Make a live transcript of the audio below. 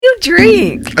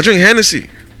drink? I drink Hennessy.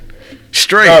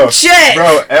 Straight.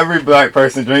 Bro, every black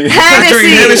person drinks I drink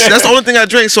Hennessy. That's the only thing I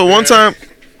drink. So one time,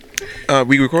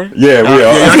 we recording? Yeah, we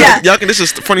are. Y'all can. This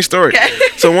is a funny story. Okay.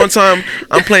 So one time,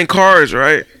 I'm playing cards,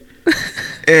 right?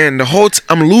 And the whole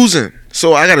I'm losing.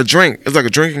 So I got a drink. It's like a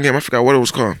drinking game. I forgot what it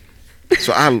was called.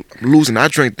 So I'm losing. I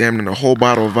drank damn near a whole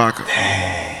bottle of vodka.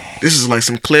 This is like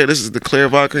some clear. This is the clear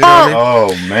vodka. You know what I mean?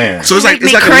 Oh man. So it's like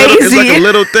a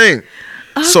little thing.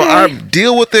 Okay. So I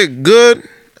deal with it good.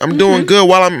 I'm doing good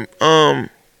while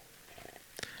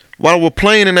we're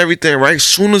playing and everything. Right. As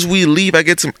soon as we leave, I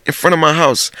get to in front of my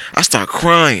house. I start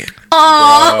crying.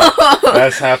 Oh,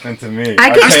 that's happened to me.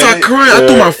 I start crying. I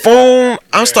threw my phone.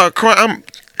 I start crying.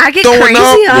 I get crazy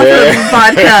off of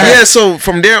vodka. Yeah, so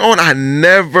from there on, I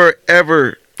never,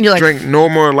 ever drink no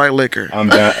more light liquor. I'm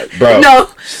done. Bro. No.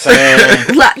 Same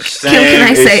can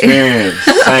I say?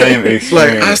 Same experience.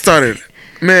 Like, I started,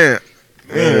 man.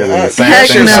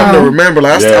 Same Something to remember.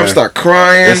 Like, I start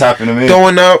crying. This happened to me.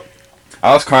 Throwing up.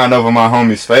 I was crying over my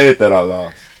homie's fade that I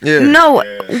lost. Yeah. No,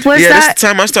 was that?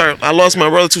 This time I lost my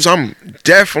brother too, so I'm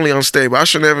definitely unstable. I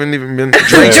should never even been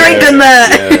drinking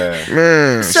that. Yeah.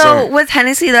 Man. So with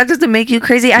Hennessy, that doesn't make you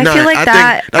crazy. I feel like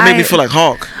that made me feel like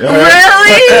Hulk. Yeah.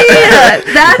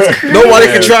 Really? That's crazy. Nobody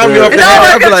can drive me up in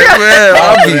I'll be like,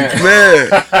 man.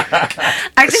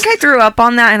 I think I threw up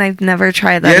on that, and I've never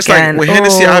tried that it's again. Like with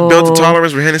Hennessy, I built the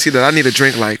tolerance with Hennessy that I need to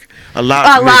drink like a lot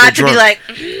to be like.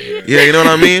 Yeah, you know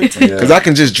what I mean? Because I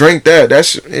can just drink that.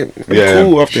 That's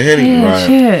cool off the Henny. Yeah,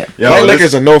 right. Shit. Light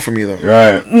liquor's a no for me though.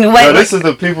 Right. This is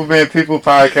the People Being People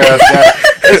podcast.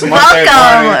 It's Monday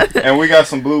morning, and we got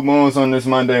some Blue Moons on this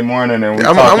Monday morning, and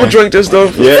I'm gonna drink this though.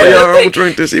 Yeah, I'm gonna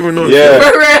drink this even though.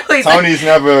 Yeah. Tony's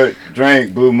never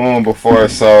drank Blue Moon before,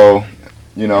 so.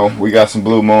 You know, we got some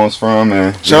Blue Moons from,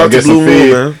 and shout out to Blue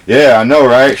Moon, man. Yeah, I know,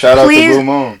 right? Shout out to Blue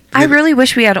Moon. I really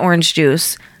wish we had orange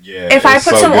juice. Yeah, if I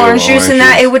put some orange juice in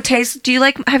that, it would taste.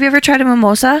 Have you ever tried a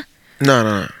mimosa?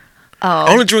 No. Oh.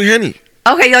 I only drink Henny.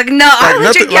 Okay, you're like, no, I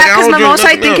only drink, because mimosa,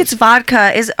 I think it's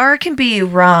vodka, or it can be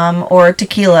rum or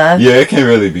tequila. Yeah, it can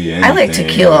really be anything. I like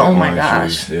tequila, oh my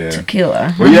gosh.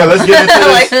 Tequila. Well, yeah, let's get into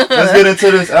this. Let's get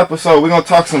into this episode. We're going to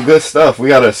talk some good stuff. We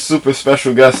got a super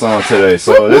special guest on today.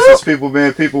 So this is People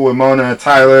Being People with Mona and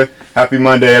Tyler. Happy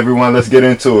Monday, everyone. Let's get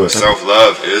into it.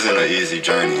 Self-love isn't an easy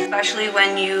journey. Especially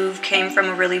when you came from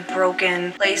a really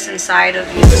broken place inside of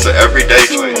you. It's an everyday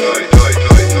choice.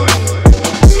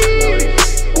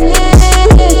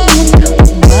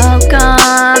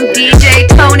 Welcome, DJ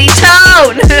Tony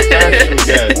Tone.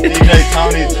 DJ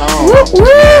Tony Tone.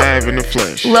 Live in the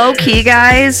flesh. Low key,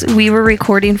 guys, we were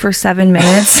recording for 7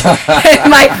 minutes.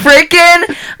 And my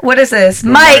freaking, what is this?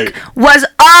 Mic was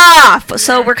off.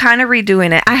 So we're kind of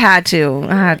redoing it. I had to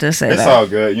say that. It's all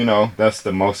good. You know, that's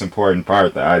the most important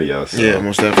part, the audio. So. Yeah,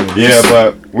 most definitely. Yeah,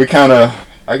 but we kind of,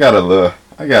 I got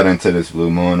into this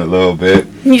Blue Moon a little bit.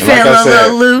 You feeling a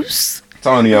little loose?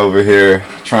 Tony over here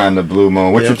trying the Blue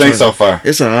Moon. What you think so far?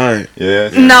 It's alright. Yeah.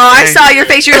 No, I saw your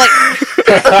face. You're like,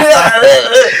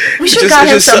 we should have got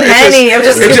him some Henny.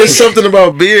 It's just something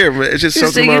about beer, man. It's just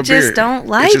something about beer. You just don't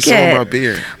like it. It's just something about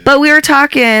beer. But we were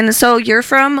talking. So you're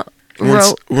from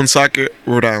Woonsocket,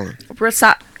 Rhode Island.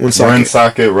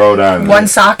 Woonsocket, Rhode Island. One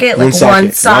socket, like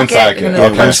one socket.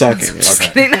 Okay. One socket. Just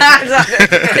kidding.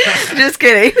 Just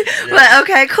kidding. But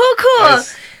okay, cool.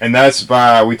 And that's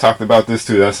we talked about this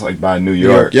too, that's like by New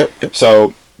York. Yep.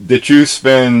 So, did you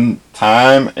spend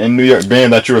time in New York,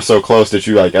 being that you were so close that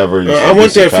you like ever... I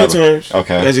went there a few times.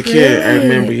 Okay. As a kid, I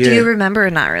remember, Do you remember?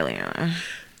 Not really.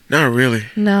 Not really.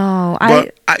 No.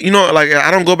 But I I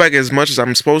don't go back as much as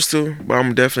I'm supposed to, but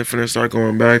I'm definitely finna start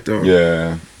going back though.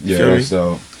 Yeah,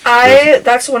 so...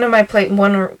 That's one of my oh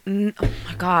my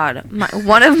god,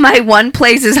 one of my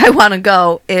places I want to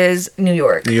go is New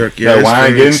York. Yeah. That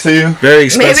wine getting to you? Very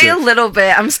expensive. Maybe a little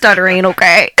bit. I'm stuttering.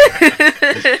 Okay.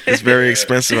 It's very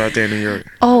expensive out there in New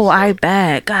York. Oh, I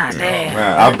bet. God damn.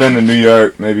 Man, I've been to New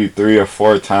York maybe 3 or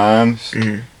 4 times,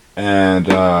 and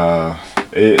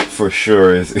it for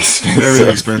sure is expensive. Very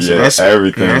expensive. Yeah,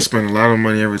 everything. I spend a lot of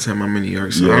money every time I'm in New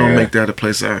York, so I don't make that a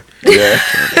place I... Yeah.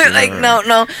 Like,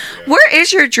 no. Where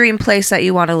is your dream place that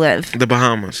you want to live? The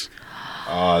Bahamas.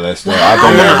 Oh, that's dope.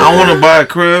 I want to buy a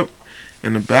crib.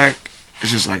 In the back,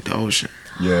 it's just like the ocean.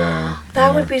 Yeah.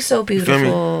 That would be so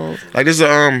beautiful. Like, there's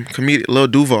a comedian, Lil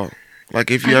Duval.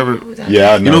 Like, if you ever...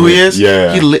 Yeah, I know. You know who he is?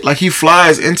 Yeah. He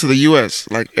flies into the U.S.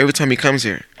 like every time he comes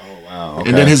here. Oh, Wow, okay.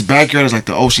 And then his backyard is like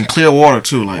the ocean, clear water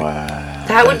too. Like, Wow.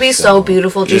 That would be That's so dope.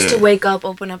 beautiful just Yeah. to wake up,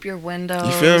 open up your window.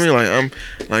 you feel me? Like I'm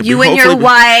like You and your hopefully-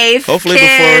 wife, Hopefully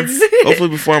kids. hopefully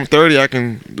before I'm 30, I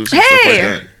can do some stuff like Hey,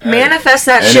 that. manifest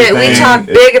that shit. We Anything talk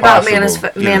is big about possible.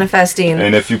 manifesting.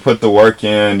 And if you put the work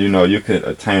in, you know, you could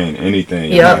attain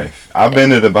anything in Yep. life. I've been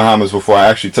to the Bahamas before. I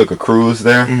actually took a cruise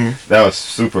there. That was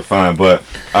super fun. But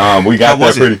we got How there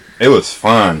was it? pretty. It was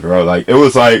fun, bro. Like it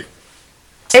was like.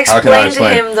 How can I Explain to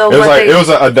explain? him though It was what like they. it was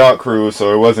an adult cruise,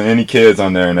 so it wasn't any kids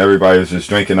on there, and everybody was just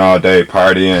drinking all day,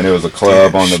 partying. It was a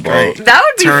club on the boat. Straight. That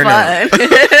would be Turn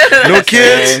fun. No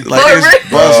kids, like For it's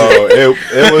real? buzzing. Bro,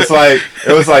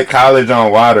 it was like college on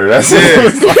water. That's what it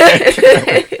was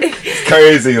like. It's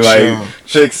crazy, like Sure.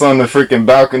 chicks on the freaking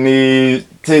balcony,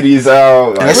 titties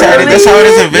out. Like, That's how it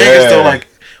is in Vegas Yeah. though. Like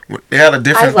they had a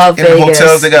different I love in the Vegas.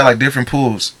 hotels. They got like different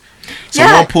pools. So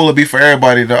Yeah. one pool will be for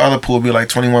everybody. The other pool will be like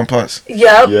 21 plus.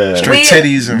 Yep. Yeah. Straight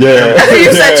titties and Yeah.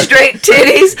 You said straight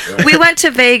titties. We went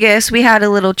to Vegas. We had a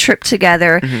little trip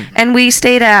together, and we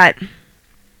stayed at.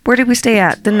 Where did we stay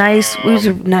at? The nice. It was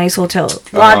a nice hotel.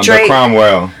 La The Drake.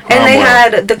 Cromwell. And they Cromwell.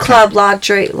 had the club La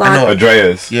Drake. I know.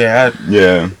 Andreas. Yeah,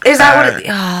 Yeah. Is that what? It,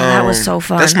 oh, that was so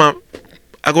fun. That's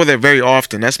I go there very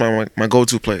often. That's my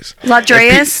go-to place. La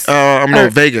Dreas. I'm no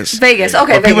Vegas. Vegas. Okay. But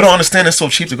Vegas. people don't understand it's so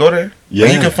cheap to go there. Yeah.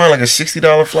 And you can find like a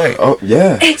 $60 flight. Oh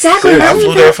yeah. Exactly. Seriously. I Really?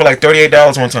 flew there for like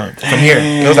 $38 one time from here.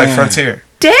 It was like Frontier.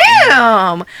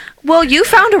 Damn. Well, you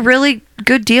found a really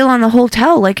good deal on the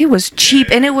hotel. Like it was cheap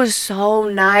and it was so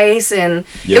nice, and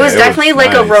Yeah, it was definitely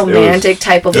like a nice. romantic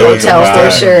type of It was a hotel for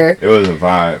vibe. sure. It was a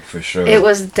vibe for sure. It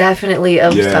was definitely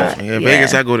a Yeah. Yeah,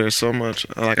 Vegas. I go there so much.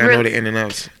 Like I know the in and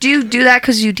outs. Do you do that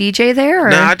because you DJ there? Or?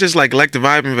 Nah, I just like the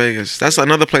vibe in Vegas. That's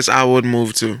another place I would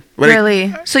move to. But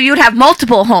Really? So you would have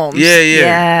multiple homes?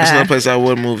 yeah. That's another place I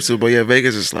would move to. But yeah,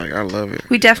 Vegas is like I love it.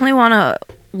 We definitely want a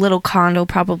little condo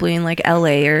probably in like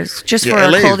LA or just for Yeah,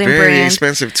 a LA is clothing very brand.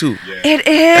 expensive too. It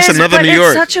is. That's another but New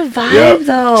York. It's such a vibe Yep.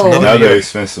 though. It's Another Yeah.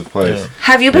 expensive place. Yeah.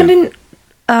 Have you been in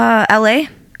LA?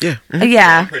 Yeah.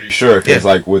 Yeah. Sure, because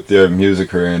Yeah. like with their music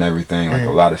career and everything, like a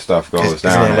lot of stuff goes It's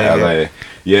down in LA, LA.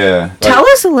 Yeah. Like, Tell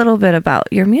us a little bit about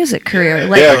your music career.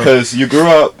 Like, yeah, because you grew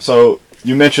up. So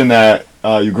you mentioned that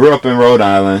you grew up in Rhode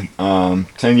Island.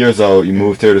 10 years old, you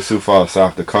moved here to Sioux Falls,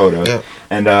 South Dakota. Yeah.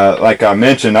 And like I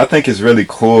mentioned, I think it's really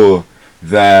cool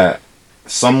that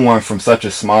someone from such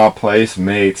a small place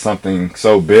made something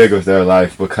so big of their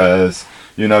life, because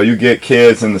you know you get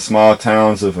kids in the small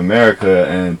towns of America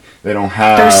and they don't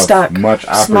They're have stuck. much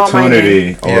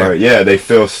Small-minded. opportunity, or they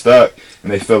feel stuck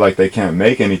and they feel like they can't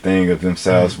make anything of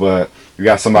themselves. But you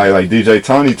got somebody like DJ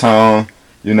Tony Tone,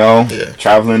 you know, Yeah.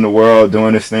 traveling the world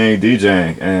doing this thing,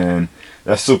 DJing, and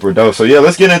that's super dope. So yeah,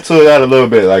 let's get into that a little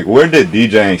bit. Like, where did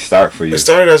DJing start for you? It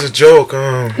started as a joke.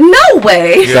 no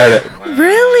way. Started-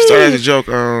 Really? Started as a joke.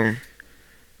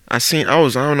 I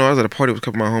was at a party with a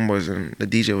couple of my homeboys and the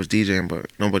DJ was DJing, but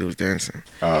nobody was dancing.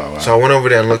 Oh wow. So I went over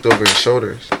there and looked over his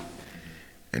shoulders,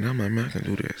 and I'm like, man, I can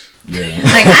do this. Yeah.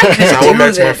 Like, I could So I went do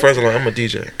back to my this. friends and like, I'm a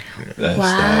DJ. That's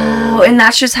Wow. And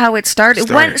that's just how it started.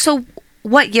 Started. When? So,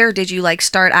 what year did you like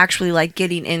start actually like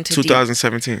getting into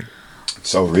 2017.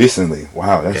 so recently.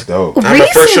 Wow, that's dope. I had my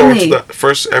first show, Recently?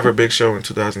 first ever big show in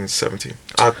 2017,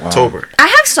 October. I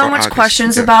have so Or much August.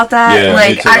 questions Yeah. about that. Yeah, me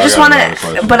like, too. I I just got want a lot of to,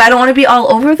 questions. but I don't want to be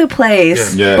all over the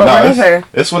place. Yeah, But no, whatever.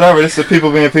 it's whatever. It's the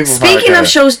people being people. Speaking of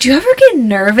podcast. shows, do you ever get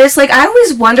nervous? Like, I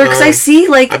always wonder because I see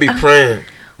like. I be praying.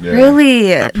 Yeah.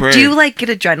 Really? pray. Do you like get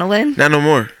adrenaline? Not no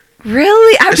more.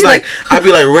 Really? I'd It's be like I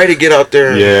be like ready to get out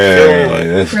there. And feel me? Yeah, Like,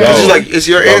 that's Right. dope. it's just like it's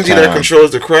your Go energy that time.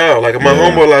 controls the crowd. Like my Yeah.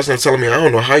 homeboy last night telling me, I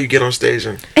don't know how you get on stage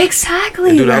and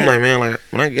exactly. dude, I'm like, man, like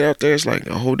when I get out there, it's like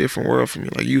a whole different world for me.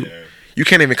 Like you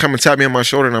can't even come and tap me on my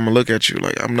shoulder and I'm gonna look at you.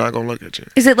 Like I'm not gonna look at you.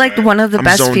 Is it like one of the I'm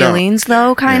best zoned out. feelings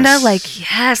though? Kind of Yes.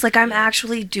 like yes, like I'm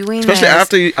actually doing Especially this.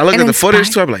 after I looked and at the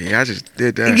footage too. inspire- I'm like, yeah, I just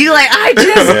did that. You like I just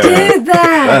Yeah. did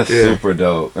that. That's Yeah. super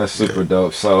dope. That's super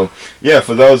dope. So, yeah,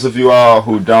 for those of you all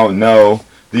who don't know,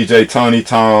 DJ Tony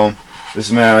Tone,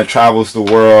 this man travels the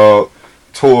world,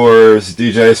 tours,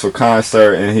 DJs for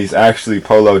concert, and he's actually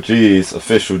Polo G's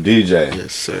official DJ.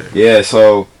 Yes, sir. Yeah,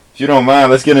 so if you don't mind,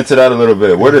 let's get into that a little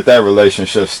bit. Where did that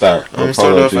relationship start? I'm with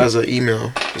started Polo off G? as an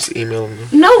email, just emailing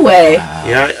them. No way.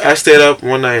 Yeah, I stayed up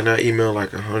one night and I emailed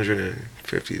like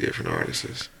 150 different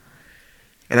artists.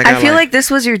 And I feel like this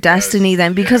was your destiny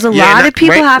then, because a Yeah, lot and of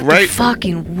people have to right-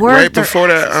 fucking work. right their before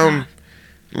that, asses off.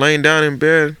 laying down in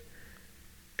bed,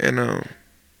 and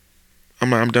I'm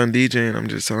like, I'm done DJing. I'm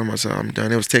just telling myself I'm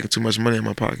done. It was taking too much money in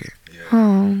my pocket.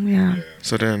 Oh yeah.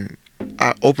 So then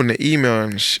I opened the email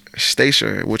and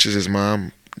Stacia, which is his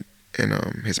mom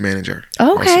and his manager. Okay.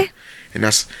 also. And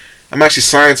I'm actually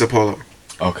signed to Polo.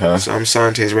 Okay. So I'm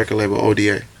signed to his record label,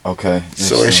 ODA. Okay.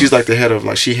 So and she's like the head of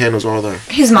like she handles all the.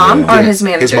 His mom or his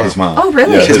manager? His mom. Oh,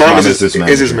 really? Yeah, His mom is his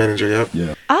his manager. Yep.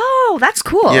 Yeah. Oh, that's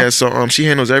cool. Yeah. So she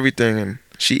handles everything, and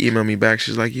she emailed me back.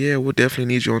 She's like, "Yeah, we'll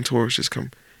definitely need you on tour. Just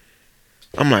come."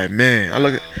 I'm like, man.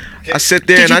 I sit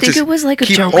there Did and you I think just it was like a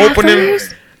keep joke at opening.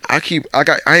 first? I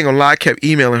ain't gonna lie. I kept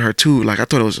emailing her too. Like I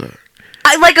thought it was a.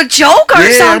 Like a joke or Yeah,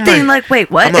 I'm something? Like,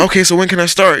 wait, what? I'm like, okay, so when can I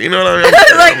start? You know what I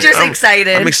mean? Like, just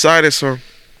excited. I'm excited. So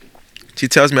she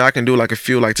tells me I can do like a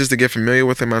few, like just to get familiar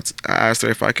with him. I asked her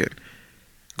if I could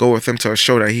go with him to a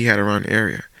show that he had around the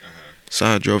area. So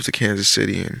I drove to Kansas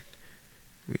City, and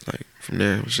we like from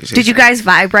there. It was just Did you guys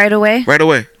vibe right away? Right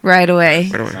away. Right away.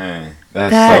 Right away. Man,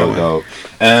 that's so dope.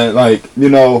 And like, you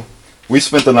know, we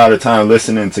spent a lot of time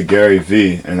listening to Gary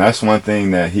Vee, and that's one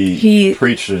thing that he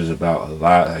preaches about a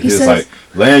lot. He's like,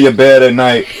 lay in your bed at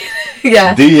night,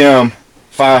 Yeah. DM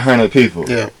 500 people.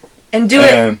 Yeah. And do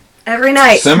it every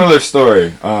night. Similar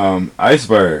story.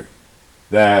 Iceberg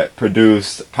that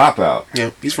produced Pop Out.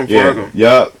 Yeah, he's from Fargo.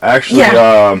 Yep.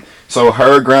 Actually, so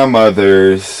her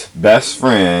grandmother's best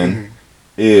friend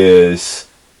is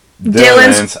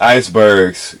Dylan's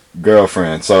Iceberg's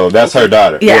girlfriend. So that's her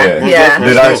daughter. Yeah.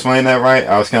 Did I explain that right?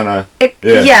 I was kind of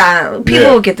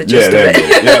people will get the gist of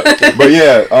it. But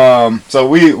yeah, so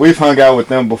we've hung out with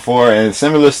them before, and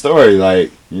similar story,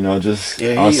 like, you know, just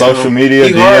on social media,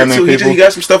 DMing people. He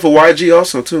got some stuff with YG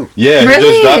also too. Yeah,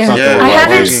 really? He just dropped something with I YG.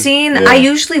 haven't seen. I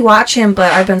usually watch him,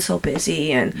 but I've been so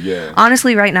busy, and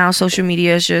honestly, right now, social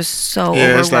media is just so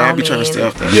overwhelming. It's like I be trying to stay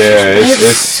off that. Yeah,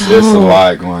 it's a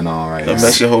lot going on right now. That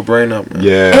mess your whole brain up, man.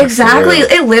 Yeah, exactly.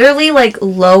 It literally like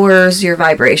lowers your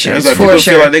vibrations. It's like for people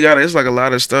sure. feel like they got. It's like a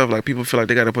lot of stuff. Like people feel like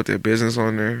they got to put their business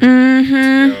on there.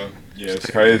 Mm-hmm. Yeah, it's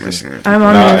crazy. I'm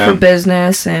on there for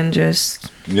business and just.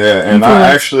 Yeah, and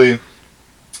I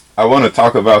want to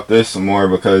talk about this some more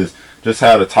because just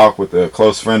had a talk with a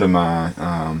close friend of mine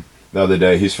the other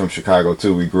day. He's from Chicago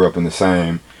too. We grew up in the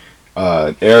same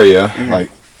area,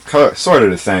 like sort of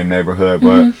the same neighborhood,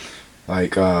 but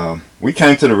like we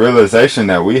came to the realization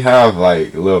that we have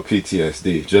like a little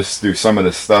PTSD just through some of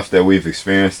the stuff that we've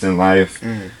experienced in life.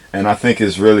 And I think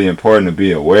it's really important to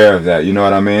be aware of that. You know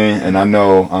what I mean? And I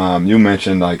know you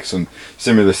mentioned like some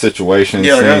similar situations,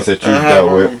 things that you've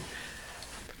dealt with.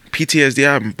 PTSD.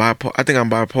 I think I'm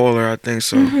bipolar. I think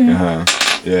so. Yeah.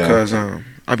 Because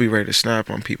I'll be ready to snap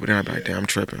on people. Then I'll be like, damn, I'm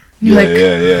tripping. Yeah.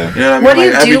 You know what do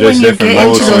you do when you get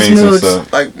into those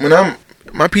moods? Like when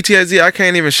my PTSD, I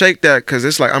can't even shake that because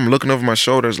it's like I'm looking over my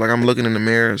shoulders, like I'm looking in the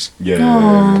mirrors. Yeah.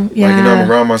 Like, you know, I'm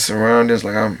around my surroundings.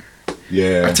 Like I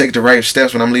take the right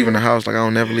steps when I'm leaving the house. Like I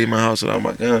don't never leave my house without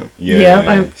my gun.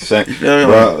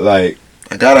 Bro, like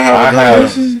I gotta have a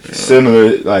gun.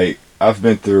 Similar. Like I've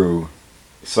been through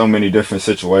so many different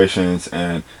situations,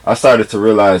 and I started to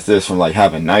realize this from like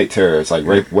having night terrors, like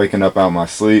waking up out of my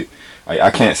sleep. Like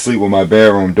I can't sleep with my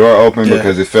bedroom door open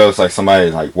because it feels like somebody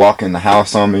like walking the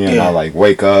house on me, and I like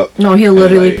wake up. No, he'll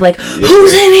literally be like,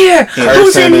 "Who's in here?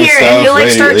 Who's in here?" And he'll like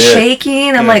start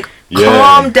shaking. I'm like,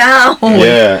 calm down.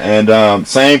 Yeah, and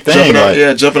same thing.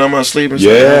 Jumping on my sleep. And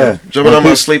jumping on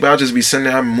my sleep. I'll just be sitting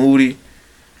there, I'm moody.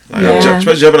 Like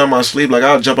especially jumping on my sleep. Like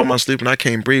I'll jump on my sleep and I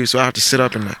can't breathe, so I have to sit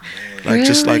up and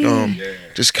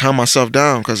just calm myself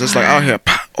down because it's like out here,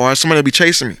 or somebody will be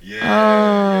chasing me.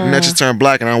 And that just turned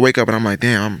black, and I wake up and I'm like,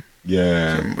 damn.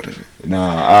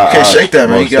 I can't shake that,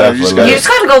 man. You just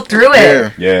gotta go through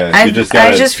it. I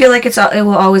just feel like it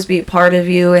will always be part of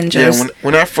you, and just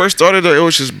when I first started, it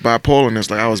was just bipolarness.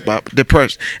 Like I was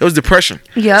depressed. It was depression.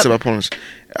 Yeah. So bipolarness.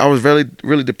 I was really,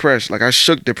 really depressed. Like I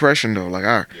shook depression though.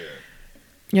 Like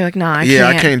you're like, nah, I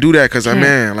can't do that because like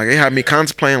it had me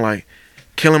contemplating like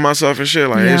killing myself and shit.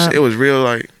 Like it was real,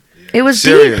 like it was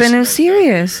serious. deep and it was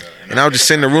serious. And I was just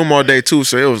sitting in the room all day too,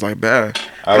 so it was like bad.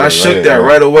 And I shook that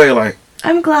right away. Like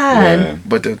I'm glad.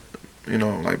 But like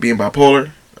being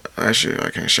bipolar, that shit I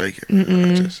can't shake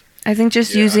it. I think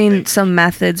just using some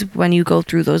methods when you go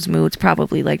through those moods,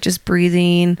 probably like just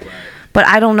breathing. But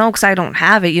I don't know because I don't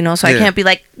have it, so I can't be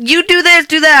like, you do this,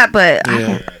 do that. But I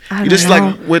don't you just know.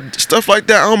 like with stuff like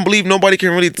that, I don't believe nobody can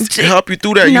really help you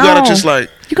through that. You gotta just like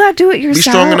you gotta do it yourself. Be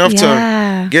strong enough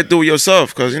to get through it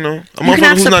yourself, because a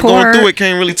motherfucker who's not going through it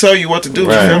can't really tell you what to do.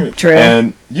 Right. You feel me? True.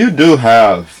 And you do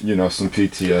have some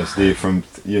PTSD from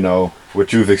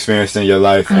what you've experienced in your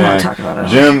life. I don't want to talk about it.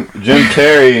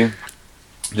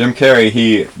 Jim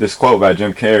Carrey, this quote by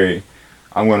Jim Carrey,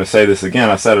 I'm going to say this again.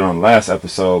 I said it on the last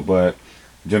episode, but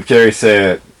Jim Carrey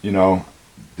said,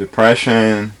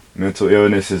 depression mental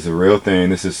illness is a real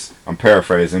thing. I'm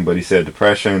paraphrasing, but he said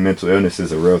depression and mental illness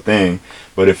is a real thing.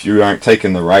 But if you aren't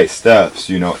taking the right steps,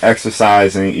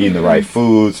 exercising, eating the right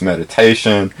foods,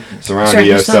 meditation, surrounding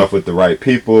yourself with the right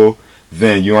people,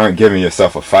 then you aren't giving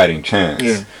yourself a fighting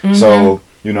chance. Yeah. So,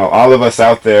 all of us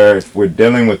out there, if we're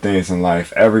dealing with things in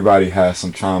life, everybody has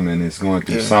some trauma and is going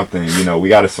through something. We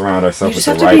got to surround ourselves with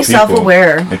the right people. You just have to be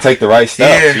self-aware. And take the right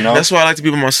steps, That's why I like to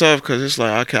be with myself, because it's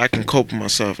like, okay, I can cope with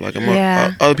myself. Like,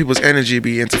 other people's energy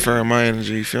be interfering with my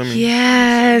energy, you feel me?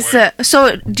 Yes.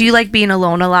 So, do you like being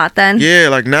alone a lot then? Yeah,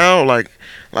 like now, like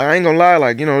I ain't gonna lie,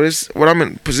 like, this, what I'm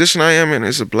in, position I am in,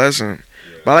 it's a blessing.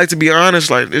 But I like to be honest,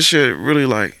 like, this shit really,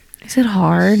 like, is it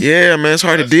hard? Yeah, man, it's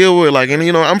hard to deal with. Like, and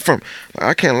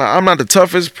I can't lie. I'm not the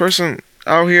toughest person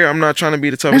out here. I'm not trying to be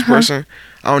the toughest person.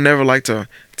 I would never like to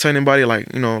tell anybody,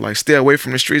 like, like, stay away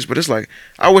from the streets. But it's like,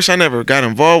 I wish I never got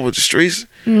involved with the streets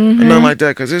and nothing like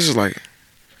that. Because this is like,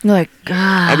 God.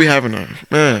 I be having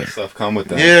man. Stuff come with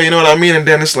that. Yeah, you know what I mean? And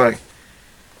then it's like,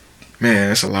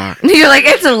 man, it's a lot. You're like,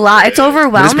 it's a lot. It's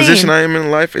overwhelming. But this position I am in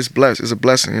life is blessed. It's a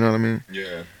blessing, you know what I mean?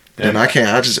 Yeah. And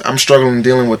I'm struggling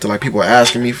dealing with people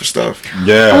asking me for stuff.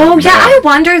 Yeah. Oh yeah, I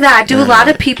wonder that. Do a lot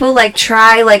of people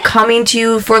try coming to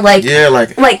you for like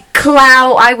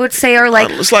clout? I would say, or like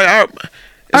it's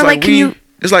like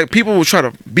people will try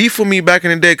to beef with me back in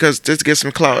the day just to get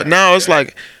some clout. Now it's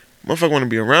like, motherfucker want to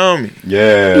be around me.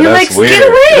 Yeah, you're that's weird. Get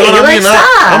away. You know what I mean?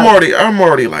 Stop. I'm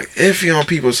already like iffy on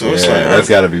people, so it's like that's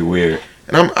gotta be weird.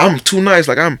 And I'm too nice.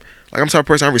 I'm the type of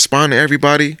person, I respond to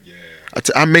everybody.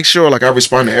 I make sure I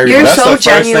respond to everybody. You're so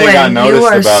genuine. You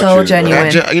are so genuine.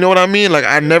 You know what I mean? Like,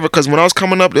 I never, because when I was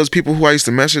coming up, there was people who I used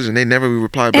to message and they never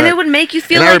replied back. And it would make you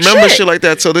feel and like I remember shit like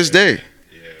that till this day.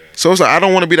 Yeah. So it's like, I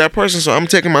don't want to be that person, so I'm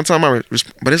taking my time.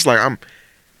 But it's like, I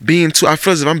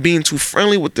feel as if I'm being too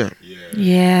friendly with them.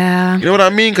 Yeah. You know what I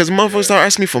mean? Because motherfuckers start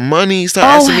asking me for money,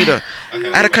 start asking me to. I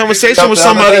had a conversation with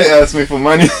somebody. Asked me for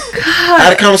money. I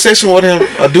had a conversation with him,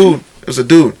 a dude. It was a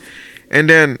dude. And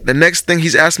then the next thing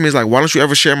he's asking me is like, why don't you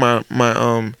ever share my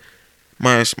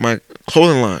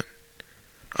clothing line?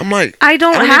 I'm like, I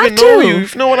don't have even to. know you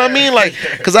know what I mean? Like,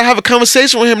 because I have a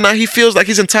conversation with him now. He feels like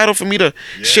he's entitled for me to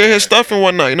share his stuff and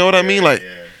whatnot. You know what I mean? Like,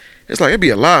 it's like, it'd be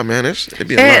a lot, man. It'd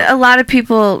be a lot. A lot of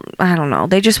people, I don't know,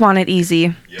 they just want it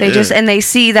easy. And they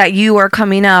see that you are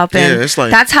coming up, and it's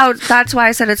like, that's why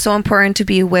I said it's so important to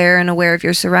be aware of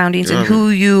your surroundings and who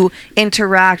you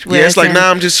interact with. Yeah, it's like,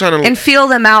 now I'm just trying to and feel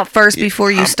them out first before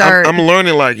you start. I'm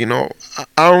learning, like, I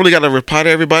don't really gotta reply to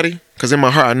everybody, because in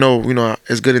my heart I know,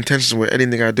 it's good intentions with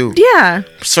anything I do. Yeah.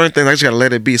 Certain things I just gotta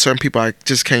let it be. Certain people I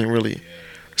just can't really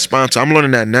respond to. I'm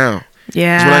learning that now.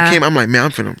 Yeah. 'Cause when I came, I'm like, man,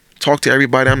 I'm finna talk to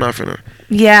everybody. I'm not finna.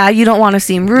 Yeah, you don't want to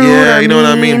seem rude. Yeah, you know what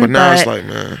I mean. But now it's like,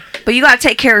 man. But you gotta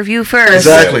take care of you first.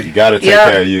 Exactly. Yeah, you gotta take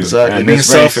care of you. Exactly. And being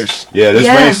selfish. This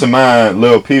brings to mind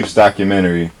Lil Peep's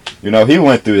documentary. He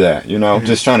went through that.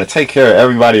 Just trying to take care of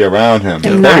everybody around him.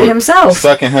 And not himself.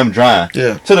 Sucking him dry.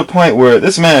 Yeah. To the point where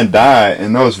this man died,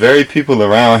 and those very people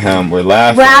around him were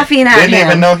laughing at him. Didn't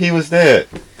even know he was dead.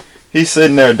 He's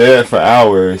sitting there dead for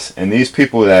hours, and these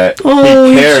people that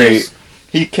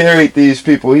he carried these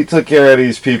people. He took care of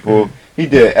these people. He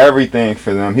did everything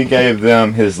for them. He gave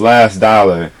them his last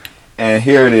dollar. And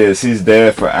here it is. He's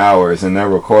dead for hours, and they're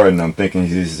recording him thinking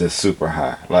he's just super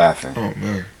high, laughing. Oh,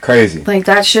 man. Crazy. Like,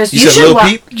 that's just... You should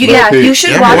watch... you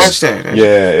should watch that.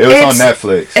 Yeah, it was on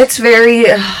Netflix. It's very...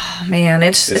 Oh, man,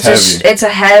 it's heavy. It's a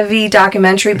heavy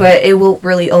documentary, but it will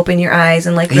really open your eyes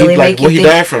and, really make you think... What he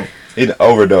died from? He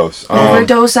overdose.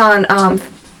 Overdose on...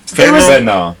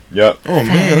 Fentanyl. Yep. Oh,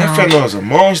 man, that fentanyl is a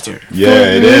monster.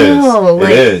 Yeah, it is. It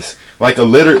is. Like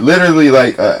literally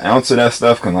like an ounce of that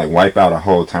stuff can wipe out a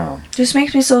whole town. Just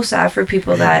makes me so sad for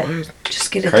people that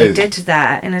just get addicted to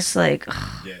that, and it's like,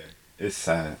 yeah, it's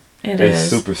sad. It's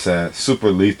super sad, super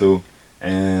lethal,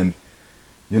 and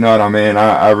you know what I mean.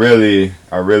 I really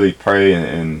pray,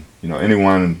 and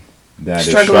anyone that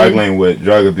is struggling with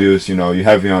drug abuse, you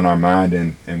have you on our mind,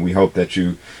 and we hope that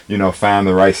you find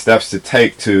the right steps to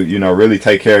take to really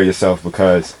take care of yourself,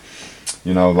 because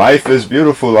life is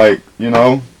beautiful.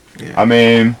 I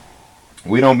mean,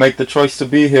 we don't make the choice to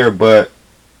be here, but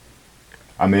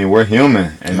I mean, we're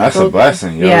human, and that's a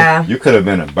blessing. Yeah. You could have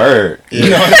been a bird. You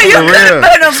could have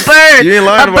been a bird. You ain't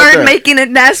lying about that. A bird making a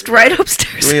nest right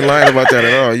upstairs. You ain't lying about that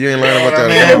at all. You ain't lying about that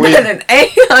at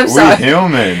all. I'm sorry. We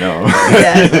human, though.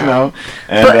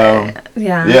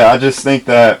 Yeah. And I just think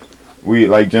that we,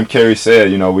 like Jim Carrey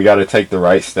said, we got to take the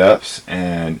right steps,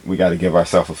 and we got to give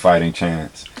ourselves a fighting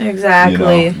chance.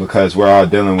 Exactly. Because we're all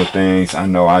dealing with things. I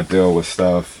know I deal with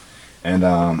stuff, And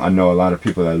I know a lot of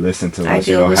people that listen to us,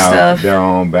 deal with have stuff. their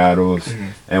own battles.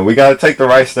 And we got to take the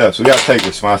right steps. We got to take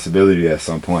responsibility at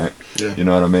some point. Yeah. You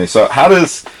know what I mean? So how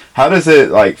does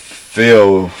it like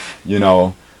feel, you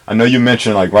know, I know you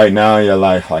mentioned like right now in your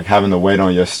life, like having the weight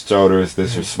on your shoulders,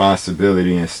 this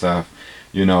responsibility and stuff,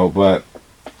 you know, but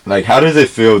like how does it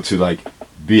feel to like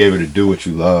be able to do what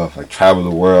you love, like travel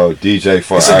the world, DJ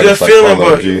for It's a good feeling,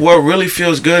 but what really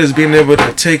feels good is being able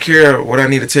to take care of what I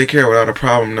need to take care of without a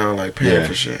problem now, like paying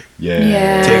for shit.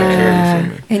 Yeah. Taking care of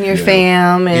you, feel me? And your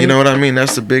fam. And You know what I mean?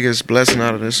 That's the biggest blessing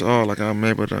out of this all. Like I'm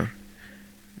able to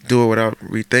do it without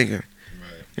rethinking.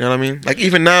 You know what I mean? Like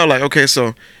even now, like okay,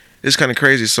 so it's kind of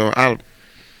crazy. So I'm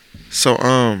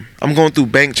going through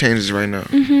bank changes right now,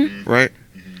 right?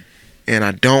 And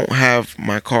I don't have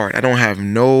my card. I don't have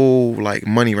no like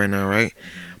money right now, right?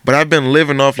 But I've been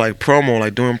living off like promo,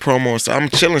 like doing promo. So I'm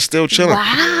still chilling.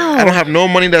 Wow. I don't have no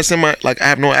money that's in my I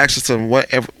have no access to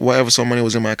whatever some money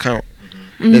was in my account.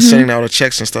 They're sending out the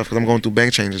checks and stuff because I'm going through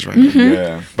bank changes right now.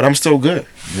 Yeah. But I'm still good.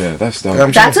 Yeah, that's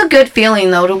dope. That's a good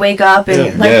feeling though, to wake up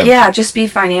and just be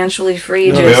financially free.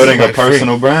 Just Building a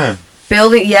personal brand.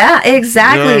 Building, exactly. You know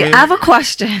what I mean? I have a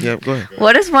question. Yep, go ahead.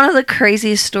 What is one of the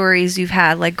craziest stories you've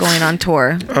had, like going on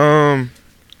tour?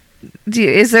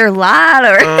 Is there a lot,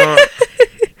 or?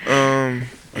 Let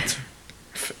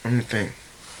me think.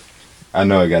 I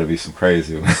know it got to be some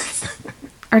crazy ones.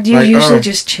 Or do you usually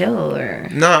just chill, or?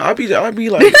 Nah, I'll be like,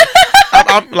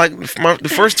 I'm like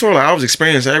the first tour. Like I was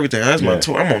experiencing everything. That's my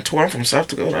tour. I'm on tour. I'm from South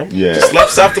Dakota. I'm just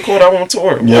left South Dakota. I'm on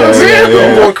tour. I'm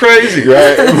going crazy.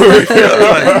 Right.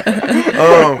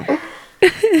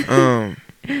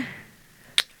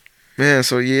 Man,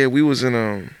 so yeah, we was in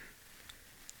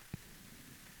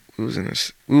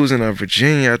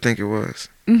Virginia, I think it was.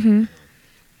 And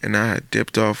I had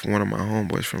dipped off one of my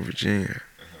homeboys from Virginia,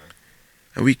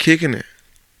 and we kicking it.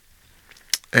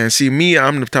 And see, me,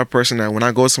 I'm the type of person that when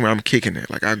I go somewhere, I'm kicking it.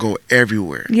 Like, I go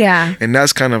everywhere. Yeah. And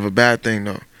that's kind of a bad thing,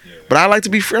 though. Yeah. But I like to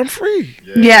be free. I'm free.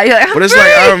 Yeah. But it's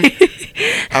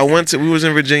like, we was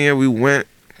in Virginia. We went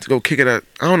to go kick it at,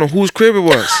 I don't know whose crib it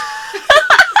was.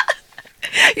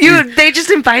 They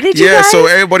just invited you guys? So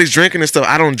everybody's drinking and stuff.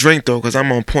 I don't drink, though, because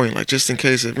I'm on point. Like, just in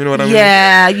case, if you know what I mean?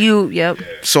 Yep.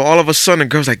 So all of a sudden, the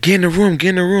girl's like, get in the room.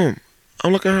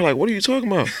 I'm looking at her like, what are you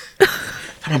talking about?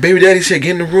 My baby daddy said,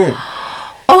 get in the room.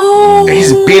 Oh. And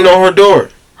he's beating on her door.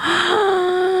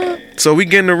 So we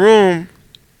get in the room.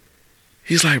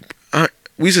 He's like,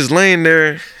 we just laying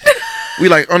there. We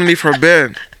like underneath her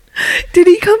bed. Did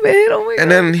he come in? Oh my God.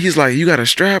 And then he's like, you got a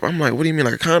strap? I'm like, what do you mean,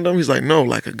 like a condom? He's like, no,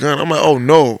 like a gun. I'm like, oh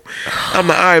no. I'm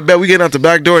like, all right, bet we getting out the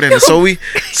back door then. So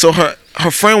her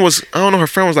friend was, I don't know, her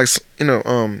friend was like,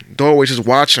 doorway just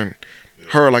watching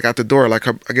her like at the door, like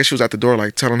I guess she was at the door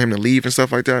like telling him to leave and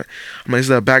stuff like that. I'm like, is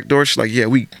that a back door? She's like, yeah,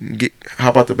 we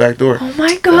hop out the back door. Oh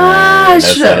my gosh.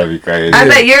 That's gotta be crazy. I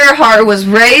bet your heart was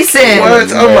racing. What?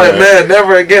 I'm like, man,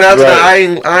 never again. After that,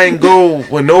 I ain't go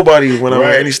with nobody when I'm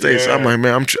in any states. I'm like,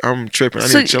 man, I'm tripping. I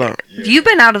need to chill out. You've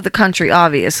been out of the country,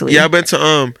 obviously. Yeah, I've been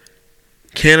to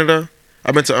Canada.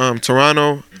 I've been to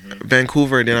Toronto,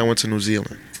 Vancouver, and then I went to New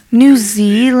Zealand. New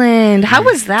Zealand. How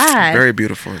was that? Very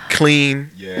beautiful. Clean.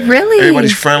 Yeah. Really?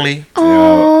 Everybody's friendly.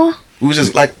 Oh. We was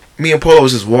just like, me and Polo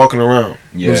was just walking around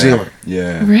New Zealand.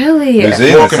 Yeah. Really? New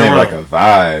Zealand Walking seems around. like a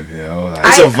vibe, you know. Like,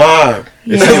 It's a vibe.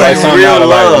 it seems like something real out of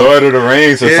like love. Lord of the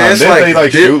Rings or Yeah, something. it's Didn't they like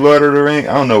like shoot Lord of the Rings?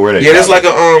 I don't know where they Yeah, it's like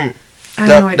a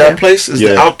that place is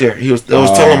Yeah. out there. He was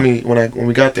telling me when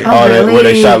we got there. Oh, really? Where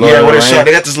they shot Lord of the where they Rings? shot.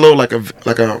 They got this little like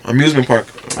a amusement park,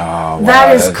 Oh, wow,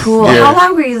 That is that's- cool. Yeah. How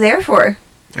long were you there for?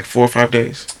 like 4 or 5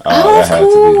 days. Oh, that had to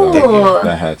be cool. dope.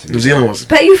 That had to be. New Zealand was.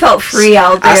 Bet you felt free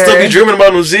out there. I still be dreaming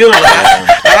about New Zealand.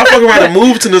 I fucking want to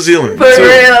move to New Zealand. For too.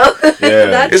 real.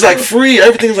 Yeah. It's like free.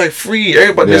 Everything's like free.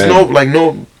 Everybody. Yeah.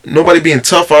 There's nobody being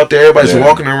tough out there. Everybody's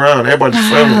walking around. Everybody's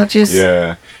friendly.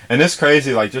 Yeah, and it's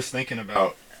crazy, like, just thinking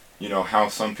about, you know, how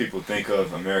some people think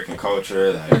of American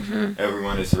culture, like,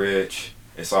 everyone is rich,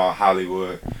 it's all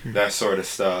Hollywood, that sort of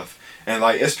stuff. And,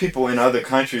 like, it's people in other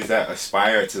countries that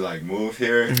aspire to, like, move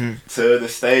here to the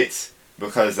States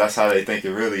because that's how they think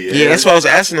it really is. Yeah, that's why I was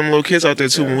asking them little kids out there,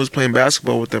 too, when we was playing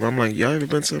basketball with them. I'm like, y'all ever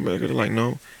been to America? They're like,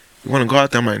 no. You want to go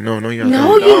out there? I'm like, no, you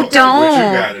No, don't. you Like, what don't.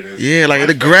 you got it is Yeah, like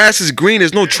the grass is green.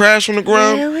 There's no trash on the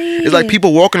ground. Really? It's like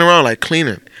people walking around like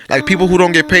cleaning. Like people who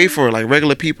don't get paid for it, like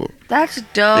regular people. That's They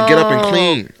dope. get up and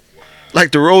clean.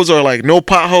 Like the roads are like no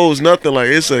potholes, nothing. Like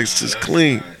it's just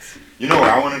clean. You know where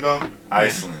I want to go?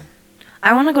 Iceland.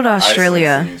 I want to go to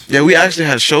Australia. Iceland seems Yeah, we actually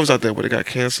had shows out there, but it got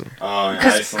canceled. in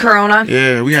Because Iceland. Corona.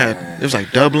 Yeah, we had. It was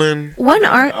like Dublin. When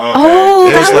are? Okay. Oh,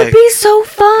 It was that would like- be so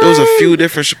fun. There was a few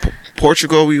different.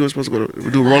 Portugal. We were supposed to go to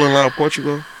do Rolling Loud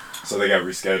Portugal. So they got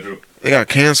rescheduled. It got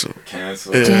canceled.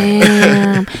 Canceled.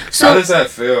 Damn. So how does that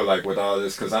feel like with all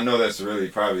this? Because I know that's really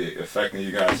probably affecting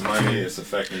you guys' money. It's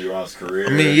affecting you all's career.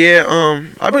 I mean, yeah.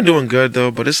 I've been doing good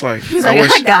though, but it's like he's like,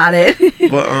 I got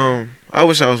it. But I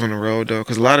wish I was on the road though,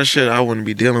 because a lot of shit I wouldn't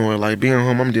be dealing with. Like being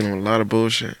home, I'm dealing with a lot of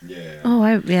bullshit. Yeah. Oh,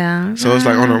 yeah. So it's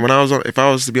like if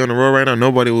I was to be on the road right now,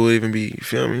 nobody would even be. You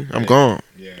feel me? I'm gone.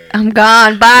 Yeah. I'm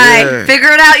gone. Bye. Yeah. Figure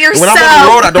it out yourself. When I'm on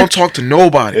the road, I don't talk to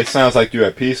nobody. It sounds like you're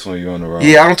at peace when you're on the road.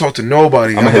 Yeah, I don't talk to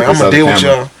nobody. I'm gonna deal with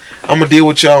y'all. I'm gonna deal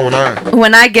with y'all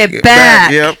when I get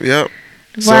back. Yep. Wow.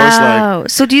 So it's like,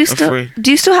 so do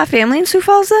you still have family in Sioux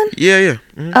Falls then? Yeah.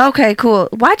 Mm-hmm. Okay, cool.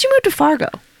 Why'd you move to Fargo?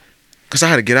 Cause I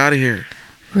had to get out of here.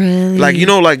 Really? Like you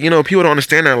know, people don't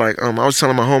understand that. Like I was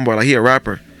telling my homeboy, like he a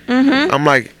rapper. Mm-hmm. I'm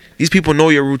like, these people know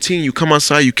your routine. You come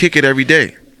outside, you kick it every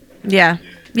day. Yeah.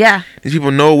 These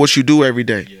people know what you do every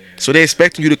day, so they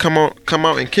expecting you to come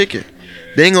out and kick it.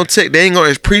 They ain't gonna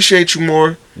appreciate you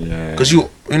more. Yeah. Cause you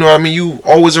know what I mean. You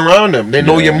always around them. They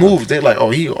know your moves. They like, oh,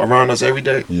 he around us every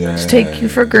day. Yeah. Just take you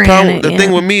for granted. The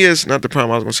thing with me is not the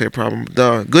problem. I was gonna say a problem.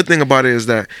 The good thing about it is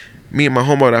that me and my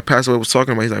homeboy that passed away was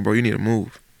talking about. He's like, bro, you need to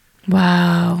move.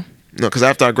 Wow. No, cause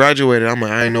after I graduated, I'm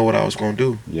like, I didn't know what I was gonna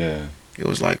do. Yeah. It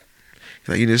was like,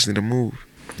 you just need to move.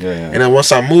 Yeah. And then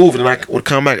once I moved and I would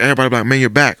come back, everybody would be like, man, you're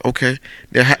back. Okay.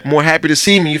 They're more happy to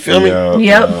see me. You feel me?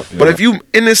 Yep. But if you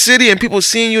in the city and people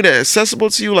seeing you, they're accessible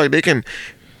to you, like they can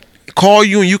call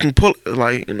you and you can pull,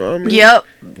 like, you know what I mean? Yep.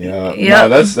 Yeah. Yep.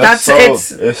 No, that's so,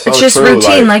 it's so just true.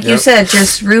 routine, like you said,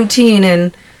 just routine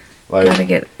and like, gotta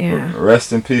get,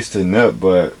 rest in peace to Nip,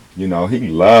 but you know, he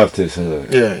loved his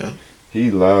hood. Yeah. He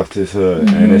loved his hood.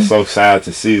 Mm-hmm. And it's so sad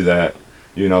to see that,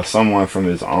 you know, someone from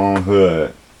his own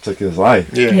hood took his life.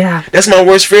 Yeah. That's my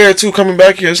worst fear too, coming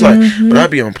back here. It's like, but I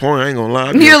be on point, I ain't gonna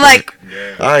lie. You're like,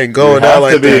 I ain't going out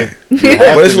like that.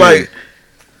 But it's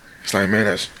like, man,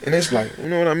 and it's like, you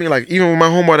know what I mean? Like, even with my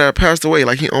homeboy that passed away,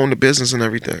 like, he owned a business and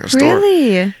everything, a store.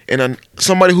 Really? And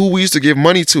somebody who we used to give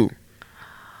money to,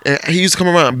 and he used to come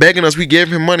around begging us, we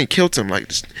gave him money, killed him.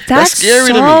 Like, that's scary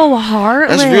to me. So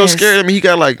heartless. That's real scary to me. He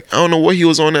got like, I don't know what he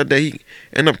was on that day. He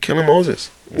ended up killing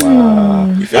Moses. Wow.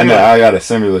 I got a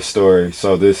similar story.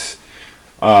 So this,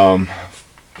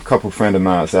 couple friend of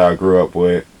mine that I grew up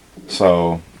with,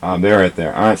 so they were at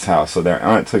their aunt's house. So their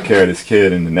aunt took care of this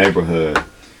kid in the neighborhood.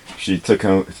 She took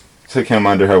him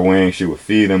under her wing. She would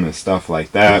feed him and stuff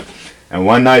like that. And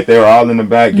one night they were all in the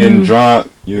back getting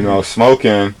drunk, you know,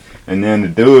 smoking. And then the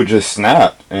dude just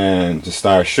snapped and just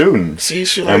started shooting. See,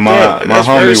 shit and like my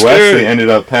homie Wesley ended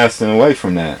up passing away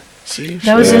from that. See,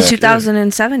 that was in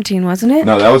 2017, wasn't it?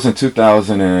 No, that was in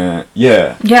 2000 and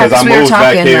yeah, because I moved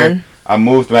back here. Then. I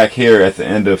moved back here at the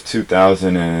end of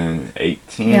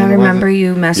 2018. Yeah, I remember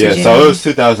you messaging. Yeah, so it was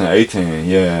 2018.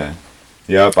 Yeah,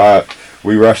 yep.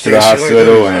 We rushed to the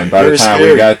hospital, and by the time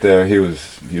we got there, he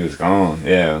was gone.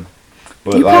 Yeah,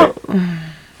 but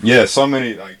yeah, so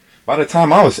many like. By the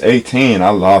time I was 18, I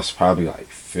lost probably like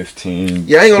 15.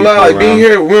 Yeah, I ain't gonna lie. Like being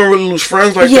here, we don't really lose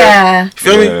friends like that.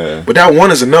 Feel me? But that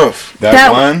one is enough.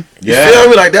 That one? Yeah. You feel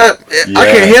me? Like that, I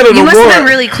can't handle no more. You must have been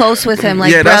really close with him,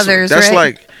 like brothers, that's right?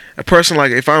 like a person,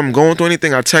 like if I'm going through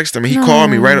anything, I text him and he called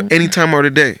me right any time of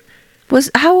the day.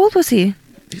 How old was he?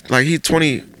 Like he's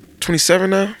 27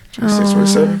 now? 26,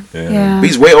 27? Yeah. But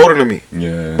he's way older than me.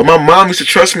 Yeah. But my mom used to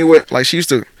trust me with, like she used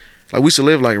to, like we used to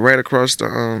live like right across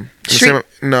the street?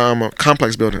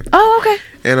 Complex building. Oh, okay.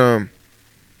 And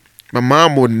my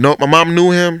mom would know. My mom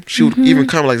knew him. She would even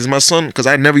come like, "This is my son," because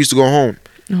I never used to go home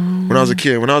when I was a